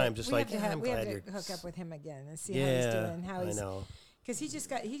many times it's like, I'm we glad have you're. to hook up with him again and see how he's Yeah, doing. How I he's know. because he just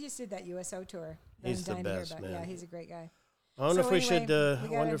did that USO tour. that He's I'm the dying to hear best, about. man. Yeah, he's a great guy. I wonder So if we anyway, should. we I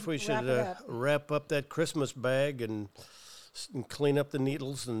gotta wonder if we should wrap it up. wrap up that Christmas bag and clean up the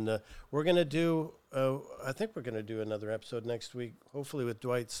needles. And we're gonna do. I think we're gonna do another episode next week, hopefully with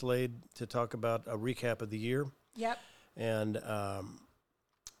Dwight Slade to talk about a recap of the year. Yep. And yeah,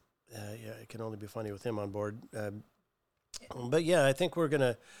 it can only be funny with him on board. But yeah, I think we're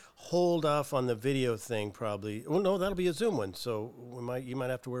gonna hold off on the video thing probably. Well, no, that'll be a Zoom one. So you might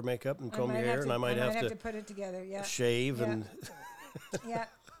have to wear makeup and comb your hair, and I might have to put it together. Yeah. shave Yeah. and. Yeah.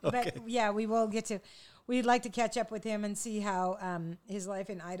 Okay. But yeah, we will get to. We'd like to catch up with him and see how his life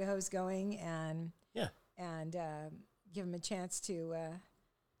in Idaho is going, and Yeah. and give him a chance to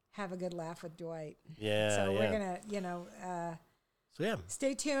have a good laugh with Dwight. Yeah. So yeah. we're gonna, So yeah.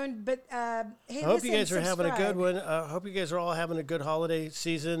 stay tuned. But hey, I hope you listen, guys are having a good subscribe. one. I hope you guys are all having a good holiday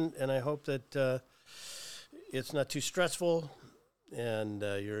season, and I hope that it's not too stressful, and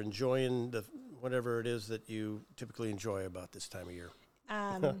you're enjoying whatever it is that you typically enjoy about this time of year.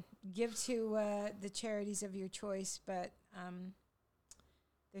 Give to the charities of your choice, but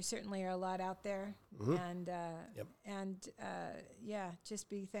there certainly are a lot out there, Mhm. and Yep. and yeah, just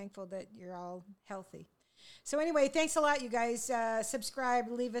be thankful that you're all healthy. So anyway, thanks a lot, you guys. Subscribe,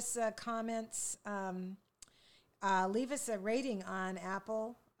 leave us comments, leave us a rating on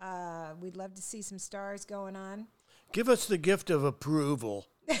Apple. We'd love to see some stars going on. Give us the gift of approval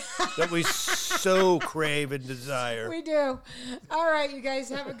that we so crave and desire. We do. All right, you guys,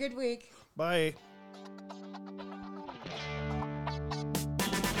 have a good week. Bye.